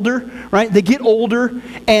get older, right? They get older,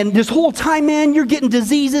 and this whole time, man, you're getting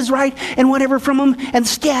diseases, right? And whatever from them, and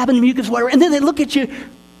scab and mucus, whatever. And then they look at you,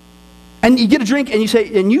 and you get a drink,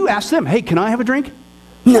 and you ask them, hey, can I have a drink?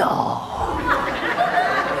 No.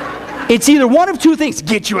 It's either one of two things.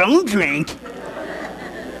 Get your own drink,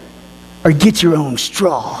 or get your own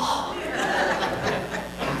straw.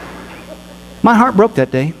 My heart broke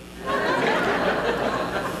that day.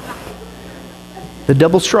 The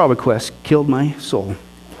double straw request killed my soul.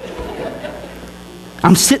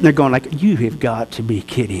 I'm sitting there going like, you have got to be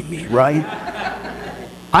kidding me, right?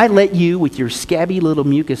 I let you, with your scabby little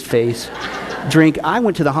mucus face, drink. I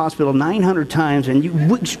went to the hospital 900 times, and you...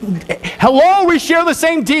 Hello, we share the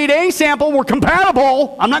same DNA sample. We're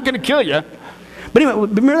compatible. I'm not going to kill you. But anyway,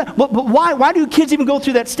 remember that? But why do kids even go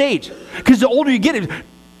through that stage? Because the older you get,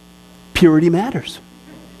 purity matters.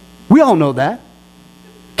 We all know that.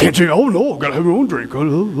 Can't say, oh no, I've got to have your own drink.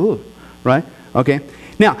 Right? Okay.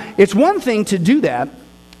 Now, it's one thing to do that,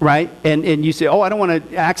 right? And you say, oh, I don't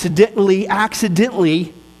want to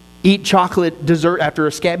accidentally eat chocolate dessert after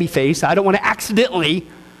a scabby face. I don't want to accidentally,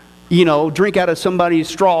 drink out of somebody's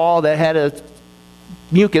straw that had a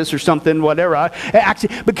mucus or something, whatever.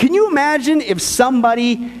 But can you imagine if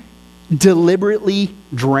somebody deliberately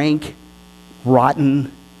drank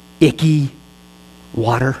rotten, icky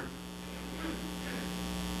water?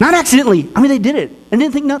 Not accidentally. I mean, they did it and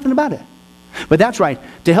didn't think nothing about it. But that's right.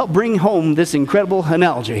 To help bring home this incredible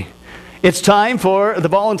analogy, it's time for the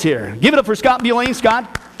volunteer. Give it up for Scott Bueling.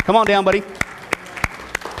 Scott, come on down, buddy.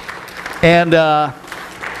 And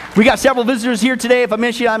we got several visitors here today. If I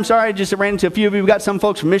miss you, I'm sorry. I just ran into a few of you. We've got some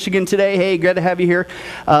folks from Michigan today. Hey, glad to have you here.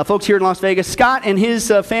 Folks here in Las Vegas. Scott and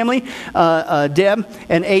his family, Deb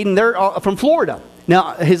and Aiden, they're from Florida.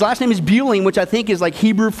 Now, his last name is Bueling, which I think is like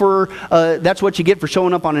Hebrew for, that's what you get for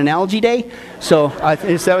showing up on Analogy Day. So,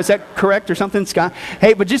 is that correct or something, Scott?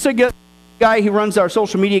 Hey, but just a good guy, he runs our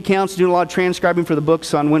social media accounts, doing a lot of transcribing for the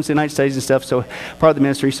books on Wednesday night studies and stuff, so part of the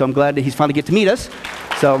ministry. So I'm glad that he's finally get to meet us.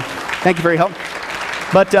 So, thank you for your help.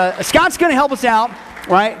 But Scott's going to help us out,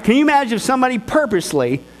 right? Can you imagine if somebody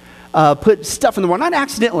purposely put stuff in the water? Not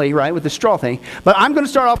accidentally, right, with the straw thing. But I'm going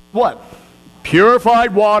to start off with what?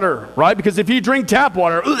 Purified water, right? Because if you drink tap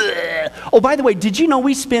water, Oh, by the way, did you know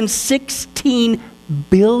we spend $16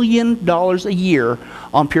 billion a year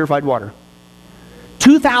on purified water?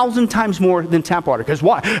 2,000 times more than tap water. Because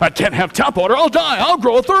why? I can't have tap water. I'll die. I'll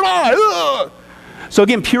grow a third eye. Ugh. So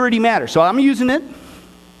again, purity matters. So I'm using it.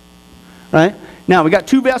 Right? Now, we got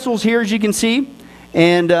 2 vessels here, as you can see.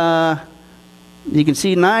 And you can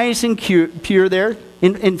see nice and pure there.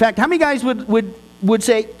 In fact, how many guys would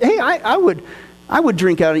say, hey, I would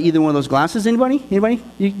drink out of either one of those glasses? Anybody? Anybody?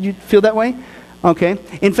 You feel that way? Okay.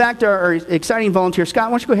 In fact, our exciting volunteer, Scott,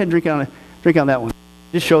 why don't you go ahead and drink on that one?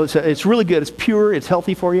 Just show it's really good. It's pure. It's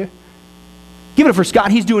healthy for you. Give it up for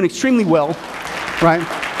Scott. He's doing extremely well, right,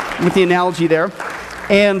 with the analogy there.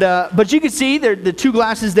 And but you can see the 2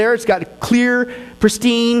 glasses there. It's got clear,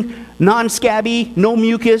 pristine, non-scabby, no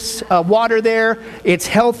mucus water there. It's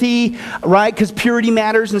healthy, right, because purity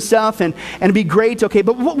matters and stuff. And it'd be great. Okay,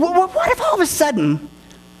 but what if all of a sudden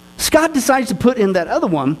Scott decides to put in that other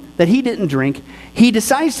one that he didn't drink? He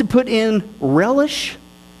decides to put in relish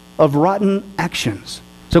of rotten actions.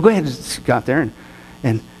 So go ahead, Scott, there,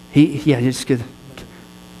 and just good.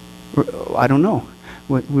 I don't know.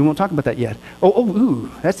 We won't talk about that yet.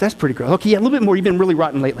 Ooh, that's pretty gross. Okay, yeah, a little bit more. You've been really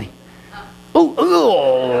rotten lately. Woo,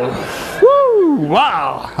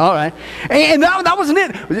 wow. All right, and that wasn't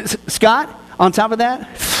it. Scott, on top of that,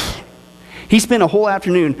 he spent a whole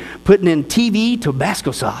afternoon putting in TV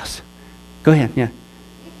Tabasco sauce. Go ahead, yeah.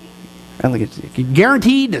 Look at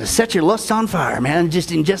guaranteed to set your lusts on fire, man.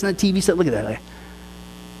 Just in that TV set. Look at that.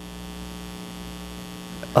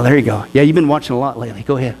 Oh, there you go. Yeah, you've been watching a lot lately.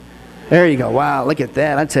 Go ahead. There you go. Wow, look at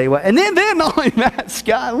that. I tell you what. And then not only that,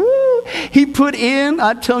 Scott, woo, he put in,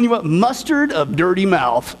 I'm telling you what, mustard of dirty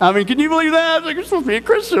mouth. I mean, can you believe that? Like, you're supposed to be a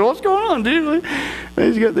Christian. What's going on, dude?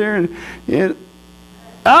 He's got there and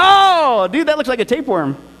oh, dude, that looks like a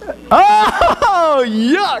tapeworm. Oh,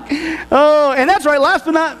 yuck. Oh, and that's right. Last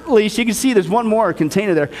but not least, you can see there's one more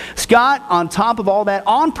container there. Scott, on top of all that,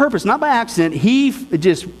 on purpose, not by accident, he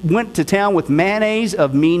just went to town with mayonnaise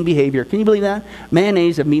of mean behavior. Can you believe that?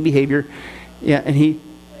 Mayonnaise of mean behavior. Yeah, and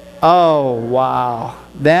oh, wow.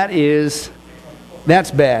 That's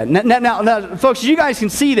bad. Now, folks, you guys can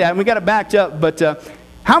see that, and we got it backed up, but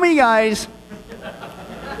how many guys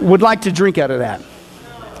would like to drink out of that?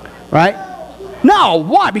 Right? No,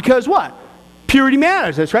 why? Because what? Purity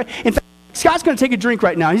matters, that's right. In fact, Scott's going to take a drink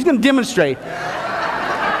right now. He's going to demonstrate.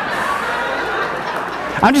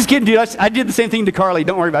 I'm just kidding, dude. I did the same thing to Carly.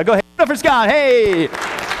 Don't worry about it. Go ahead. Give it up for Scott. Hey!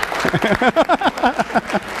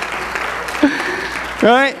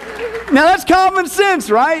 Right? Now that's common sense,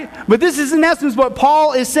 right? But this is in essence what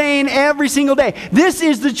Paul is saying every single day. This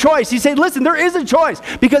is the choice. He's saying, listen, there is a choice.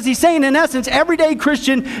 Because he's saying in essence, everyday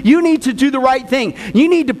Christian, you need to do the right thing. You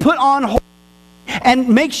need to put on hold and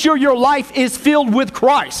make sure your life is filled with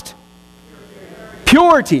Christ.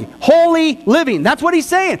 Purity, holy living. That's what he's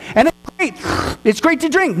saying. And it's great. It's great to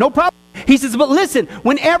drink, no problem. He says, but listen,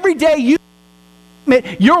 when every day you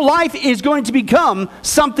admit your life is going to become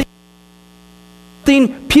something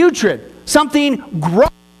putrid, something gross.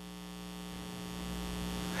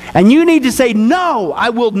 And you need to say, no, I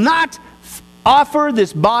will not offer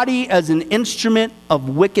this body as an instrument of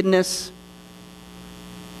wickedness.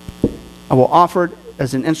 I will offer it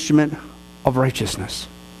as an instrument of righteousness.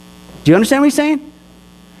 Do you understand what he's saying?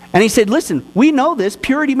 And he said, listen, we know this,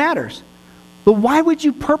 purity matters. But why would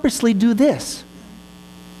you purposely do this?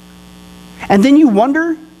 And then you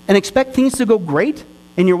wonder and expect things to go great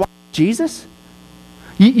in your walk with Jesus?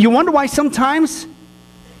 You wonder why sometimes,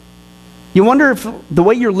 you wonder if the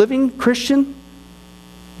way you're living, Christian,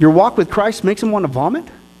 your walk with Christ makes him want to vomit?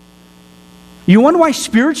 You wonder why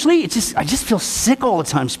spiritually, I just feel sick all the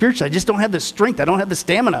time spiritually. I just don't have the strength. I don't have the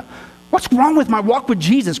stamina. What's wrong with my walk with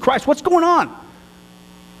Jesus Christ? What's going on?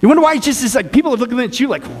 You wonder why it's like people are looking at you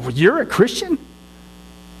like, you're a Christian?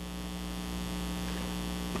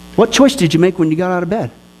 What choice did you make when you got out of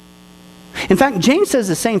bed? In fact, James says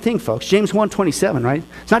the same thing, folks. James 1:27, right?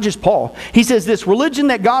 It's not just Paul. He says this, religion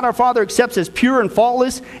that God our Father accepts as pure and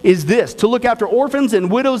faultless is this, to look after orphans and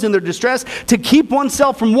widows in their distress, to keep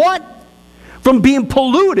oneself from what? From being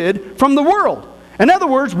polluted from the world. In other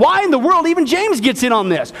words, why in the world, even James gets in on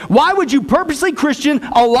this. Why would you purposely, Christian,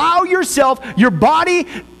 allow yourself, your body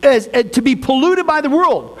to be polluted by the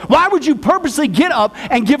world? Why would you purposely get up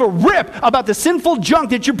and give a rip about the sinful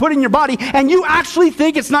junk that you're putting in your body and you actually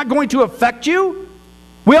think it's not going to affect you?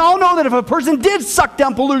 We all know that if a person did suck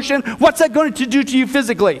down pollution, what's that going to do to you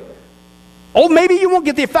physically? Oh, maybe you won't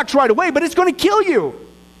get the effects right away, but it's going to kill you.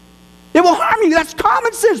 It will harm you. That's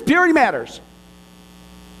common sense. Purity matters.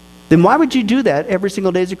 Then why would you do that every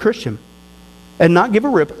single day as a Christian and not give a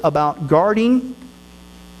rip about guarding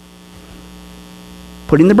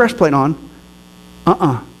putting the breastplate on.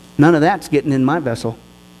 None of that's getting in my vessel.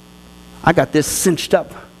 I got this cinched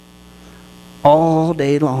up all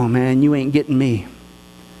day long, man. You ain't getting me.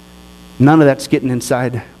 None of that's getting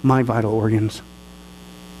inside my vital organs.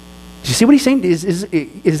 Do you see what he's saying?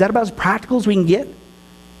 Is that about as practical as we can get?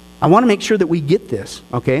 I want to make sure that we get this,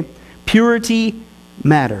 okay? Purity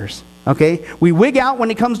matters, okay? We wig out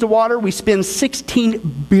when it comes to water. We spend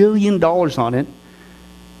 $16 billion on it.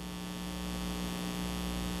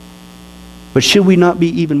 But should we not be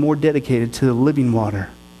even more dedicated to the living water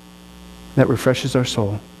that refreshes our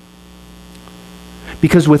soul?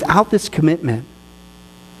 Because without this commitment,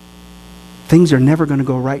 things are never going to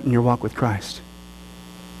go right in your walk with Christ.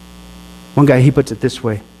 One guy, he puts it this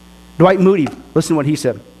way. Dwight Moody, listen to what he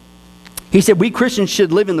said. He said, we Christians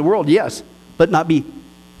should live in the world, yes, but not be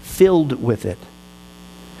filled with it.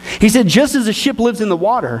 He said, just as a ship lives in the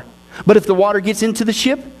water, but if the water gets into the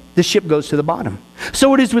ship goes to the bottom.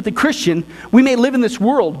 So it is with the Christian. We may live in this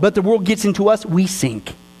world, but the world gets into us, we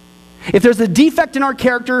sink. If there's a defect in our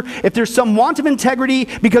character, if there's some want of integrity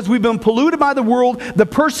because we've been polluted by the world, the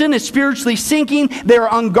person is spiritually sinking, they're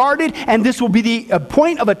unguarded, and this will be the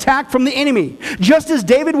point of attack from the enemy. Just as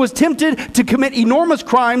David was tempted to commit enormous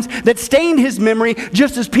crimes that stained his memory,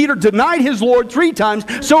 just as Peter denied his Lord 3 times,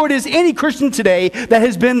 so it is any Christian today that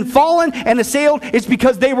has been fallen and assailed. It's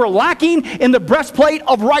because they were lacking in the breastplate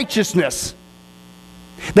of righteousness.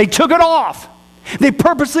 They took it off. They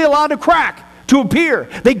purposely allowed a crack to appear.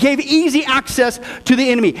 They gave easy access to the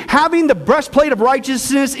enemy. Having the breastplate of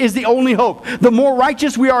righteousness is the only hope. The more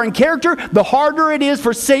righteous we are in character, the harder it is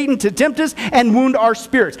for Satan to tempt us and wound our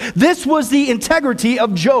spirits. This was the integrity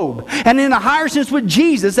of Job, and in a higher sense with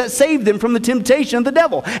Jesus that saved them from the temptation of the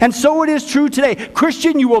devil. And so it is true today.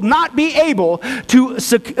 Christian, you will not be able to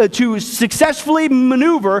successfully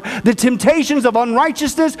maneuver the temptations of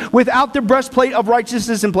unrighteousness without the breastplate of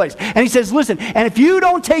righteousness in place. And he says, listen, and if you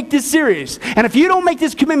don't take this serious, and if you don't make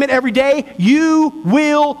this commitment every day, you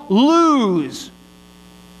will lose.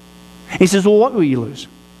 He says, well, what will you lose?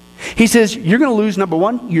 He says, you're going to lose, number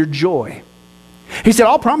one, your joy. He said,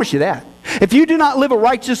 I'll promise you that. If you do not live a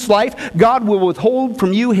righteous life, God will withhold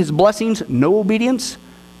from you his blessings, no obedience,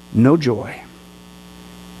 no joy.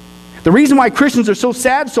 The reason why Christians are so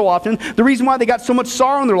sad so often, the reason why they got so much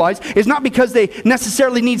sorrow in their lives, is not because they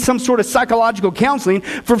necessarily need some sort of psychological counseling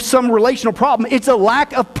for some relational problem. It's a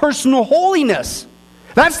lack of personal holiness.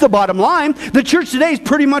 That's the bottom line. The church today has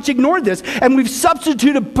pretty much ignored this, and we've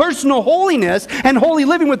substituted personal holiness and holy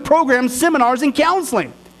living with programs, seminars, and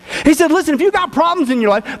counseling. He said, listen, if you've got problems in your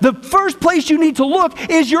life, the first place you need to look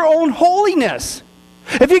is your own holiness.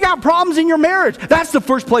 If you got problems in your marriage, that's the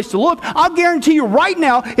first place to look. I'll guarantee you right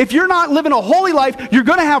now, if you're not living a holy life, you're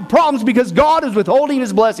going to have problems because God is withholding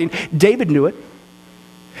his blessing. David knew it.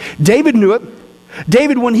 David knew it.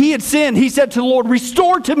 David, when he had sinned, he said to the Lord,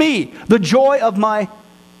 restore to me the joy of my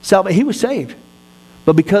salvation. He was saved.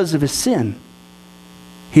 But because of his sin,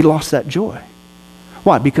 he lost that joy.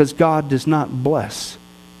 Why? Because God does not bless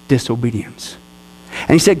disobedience. And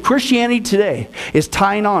he said, Christianity today is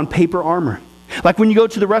tying on paper armor. Like when you go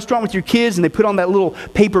to the restaurant with your kids and they put on that little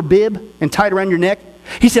paper bib and tie it around your neck.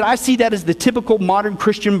 He said, I see that as the typical modern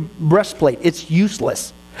Christian breastplate. It's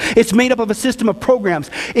useless. It's made up of a system of programs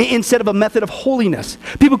instead of a method of holiness.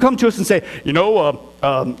 People come to us and say, you know,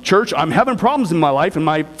 church, I'm having problems in my life and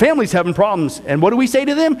my family's having problems. And what do we say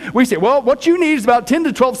to them? We say, well, what you need is about 10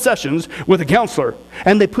 to 12 sessions with a counselor.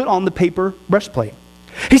 And they put on the paper breastplate.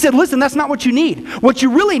 He said, listen, that's not what you need. What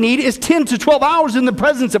you really need is 10 to 12 hours in the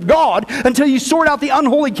presence of God until you sort out the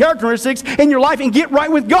unholy characteristics in your life and get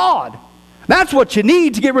right with God. That's what you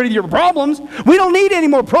need to get rid of your problems. We don't need any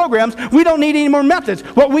more programs. We don't need any more methods.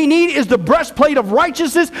 What we need is the breastplate of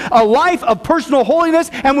righteousness, a life of personal holiness,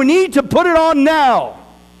 and we need to put it on now.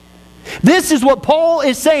 This is what Paul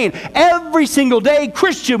is saying. Every single day,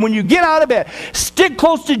 Christian, when you get out of bed, stick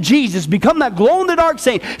close to Jesus. Become that glow-in-the-dark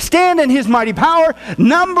saint. Stand in his mighty power.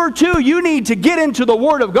 Number 2, you need to get into the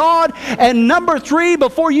Word of God. And number 3,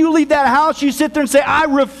 before you leave that house, you sit there and say, I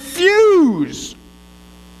refuse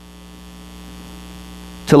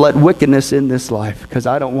to let wickedness in this life because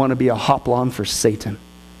I don't want to be a hoplon for Satan.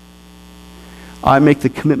 I make the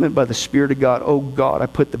commitment by the Spirit of God. Oh God, I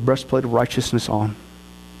put the breastplate of righteousness on.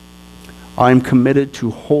 I am committed to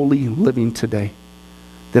holy living today.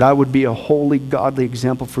 That I would be a holy, godly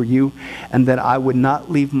example for you, and that I would not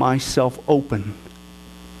leave myself open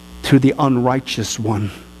to the unrighteous one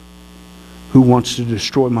who wants to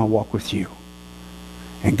destroy my walk with you.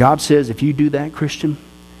 And God says, if you do that, Christian,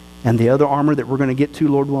 and the other armor that we're going to get to,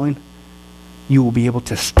 Lord willing, you will be able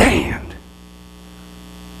to stand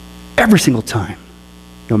every single time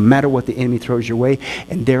no matter what the enemy throws your way.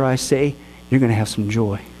 And dare I say, you're going to have some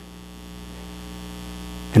joy.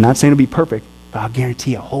 And not saying it'll be perfect, but I'll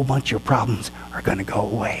guarantee a whole bunch of your problems are going to go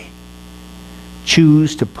away.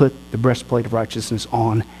 Choose to put the breastplate of righteousness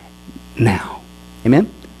on now. Amen?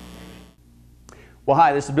 Well,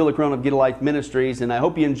 hi, this is Billy Crone of Get a Life Ministries, and I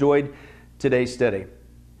hope you enjoyed today's study.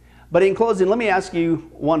 But in closing, let me ask you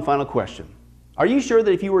one final question. Are you sure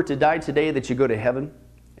that if you were to die today that you go to heaven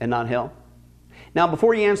and not hell? Now,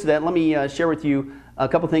 before you answer that, let me share with you a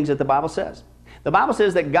couple things that the Bible says. The Bible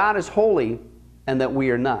says that God is holy and that we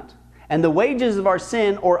are not. And the wages of our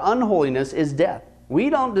sin or unholiness is death. We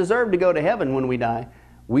don't deserve to go to heaven when we die.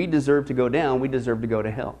 We deserve to go down. We deserve to go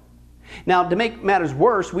to hell. Now, to make matters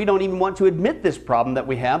worse, we don't even want to admit this problem that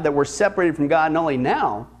we have, that we're separated from God not only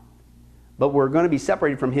now, but we're going to be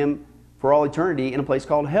separated from Him for all eternity in a place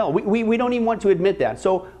called hell. We don't even want to admit that.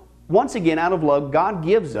 So, once again, out of love, God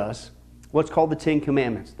gives us what's called the Ten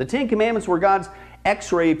Commandments. The Ten Commandments were God's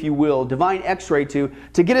x-ray, if you will, divine x-ray to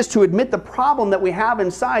get us to admit the problem that we have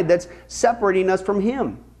inside that's separating us from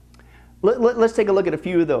Him. Let's take a look at a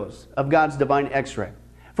few of those, of God's divine x-ray.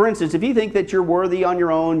 For instance, if you think that you're worthy on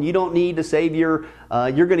your own, you don't need a Savior,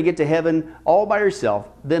 you're going to get to heaven all by yourself,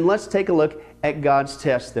 then let's take a look at God's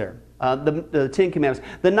test there. The Ten Commandments.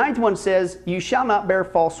 The ninth one says, you shall not bear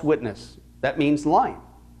false witness. That means lying.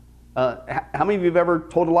 How many of you have ever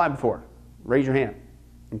told a lie before? Raise your hand.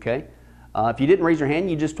 Okay? If you didn't raise your hand,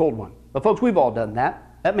 you just told one. But folks, we've all done that.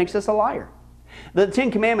 That makes us a liar. The Ten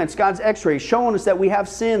Commandments, God's x-ray, showing us that we have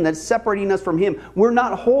sin that's separating us from Him. We're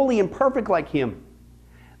not holy and perfect like Him.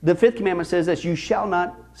 The fifth commandment says this, you shall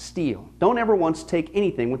not steal. Don't ever once take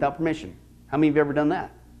anything without permission. How many of you have ever done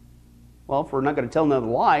that? Well, if we're not going to tell another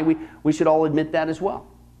lie, we should all admit that as well.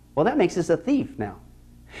 Well, that makes us a thief now.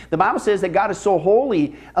 The Bible says that God is so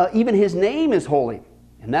holy, even His name is holy.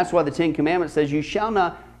 And that's why the Ten Commandments says you shall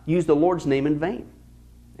not use the Lord's name in vain.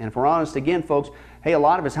 And if we're honest again, folks, hey, a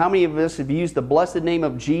lot of us, how many of us have used the blessed name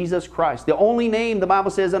of Jesus Christ, the only name the Bible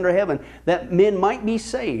says under heaven that men might be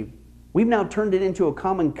saved? We've now turned it into a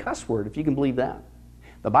common cuss word, if you can believe that.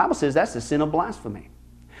 The Bible says that's the sin of blasphemy.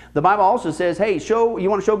 The Bible also says, hey, you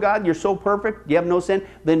want to show God you're so perfect, you have no sin,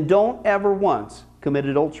 then don't ever once commit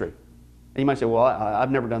adultery. And you might say, well,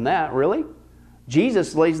 I've never done that. Really?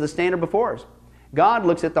 Jesus lays the standard before us. God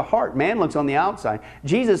looks at the heart. Man looks on the outside.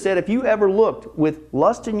 Jesus said, if you ever looked with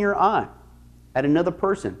lust in your eye at another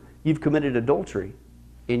person, you've committed adultery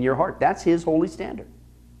in your heart. That's His holy standard.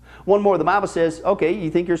 One more, the Bible says, okay,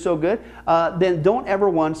 you think you're so good? Then don't ever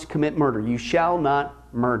once commit murder. You shall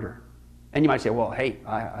not murder. And you might say, well, hey,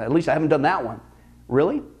 at least I haven't done that one.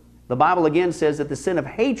 Really? The Bible again says that the sin of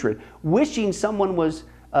hatred, wishing someone was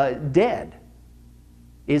dead,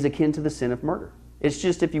 is akin to the sin of murder. It's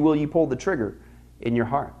just, if you will, you pull the trigger in your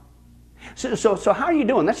heart. So how are you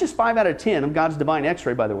doing? That's just 5 out of 10 of God's divine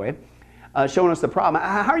x-ray, by the way, showing us the problem.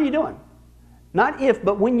 How are you doing? Not if,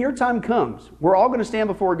 but when your time comes, we're all going to stand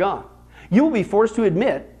before God. You will be forced to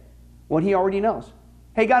admit what He already knows.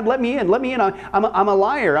 Hey, God, let me in. Let me in. I'm a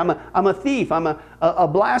liar. I'm a thief. I'm a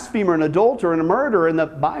blasphemer, an adulterer, and a murderer. And the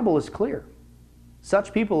Bible is clear.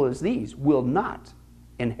 Such people as these will not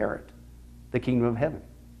inherit the kingdom of heaven.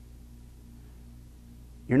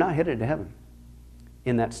 You're not headed to heaven.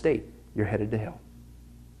 In that state, you're headed to hell.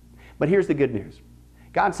 But here's the good news.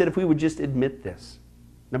 God said if we would just admit this,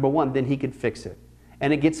 number one, then He could fix it.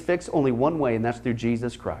 And it gets fixed only one way, and that's through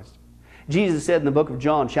Jesus Christ. Jesus said in the book of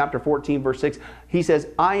John, chapter 14, verse 6, He says,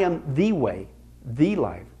 I am the way, the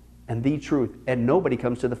life, and the truth, and nobody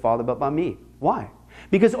comes to the Father but by me. Why?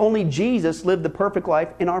 Because only Jesus lived the perfect life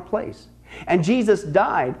in our place. And Jesus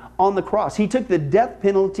died on the cross. He took the death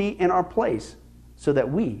penalty in our place so that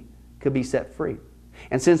we could be set free.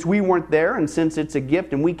 And since we weren't there, and since it's a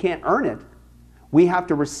gift and we can't earn it, we have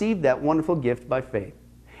to receive that wonderful gift by faith.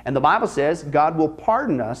 And the Bible says God will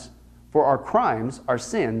pardon us for our crimes, our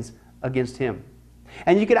sins against Him.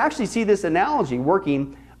 And you could actually see this analogy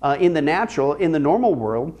working in the natural, in the normal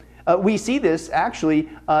world. We see this actually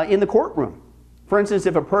in the courtroom. For instance,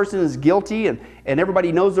 if a person is guilty and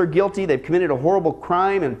everybody knows they're guilty, they've committed a horrible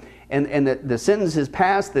crime, and the sentence has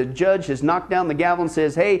passed, the judge has knocked down the gavel and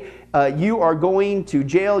says, hey, you are going to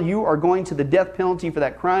jail, you are going to the death penalty for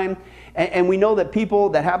that crime. And we know that people,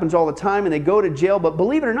 that happens all the time, and they go to jail. But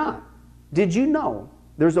believe it or not, did you know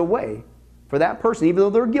there's a way for that person, even though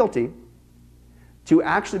they're guilty, to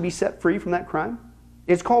actually be set free from that crime?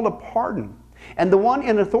 It's called a pardon. And the one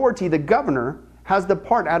in authority, the governor, has the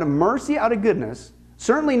part out of mercy, out of goodness.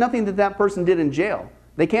 Certainly nothing that person did in jail.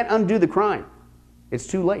 They can't undo the crime. It's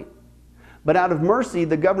too late. But out of mercy,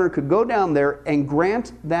 the governor could go down there and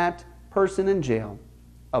grant that person in jail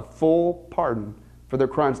a full pardon for their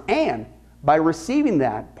crimes. And by receiving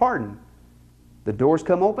that pardon, the doors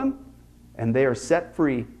come open and they are set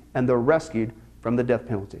free and they're rescued from the death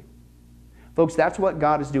penalty. Folks, that's what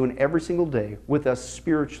God is doing every single day with us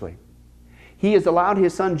spiritually. He has allowed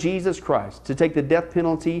His Son, Jesus Christ, to take the death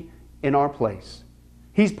penalty in our place.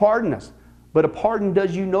 He's pardoned us, but a pardon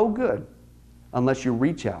does you no good unless you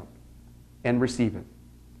reach out and receive it.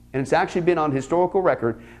 And it's actually been on historical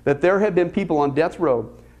record that there have been people on death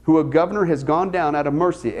row who a governor has gone down out of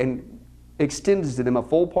mercy and extended to them a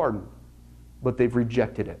full pardon, but they've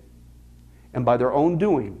rejected it. And by their own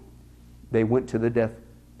doing, they went to the death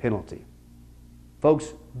penalty.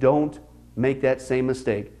 Folks, don't make that same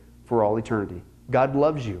mistake for all eternity. God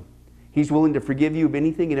loves you. He's willing to forgive you of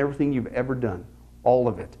anything and everything you've ever done. All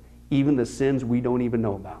of it. Even the sins we don't even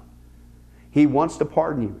know about. He wants to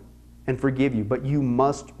pardon you and forgive you, but you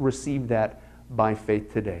must receive that by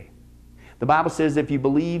faith today. The Bible says if you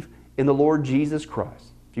believe in the Lord Jesus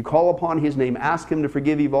Christ, if you call upon His name, ask Him to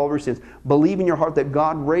forgive you of all your sins, believe in your heart that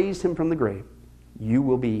God raised Him from the grave, you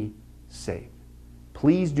will be saved.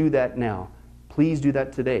 Please do that now. Please do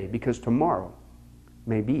that today, because tomorrow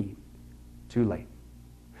may be too late.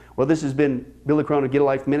 Well, this has been Billy Crone of Get a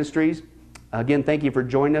Life Ministries. Again, thank you for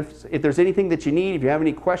joining us. If there's anything that you need, if you have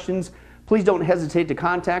any questions, please don't hesitate to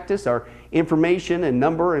contact us. Our information and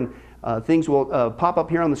number and things will pop up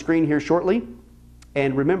here on the screen here shortly.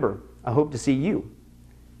 And remember, I hope to see you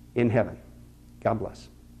in heaven. God bless.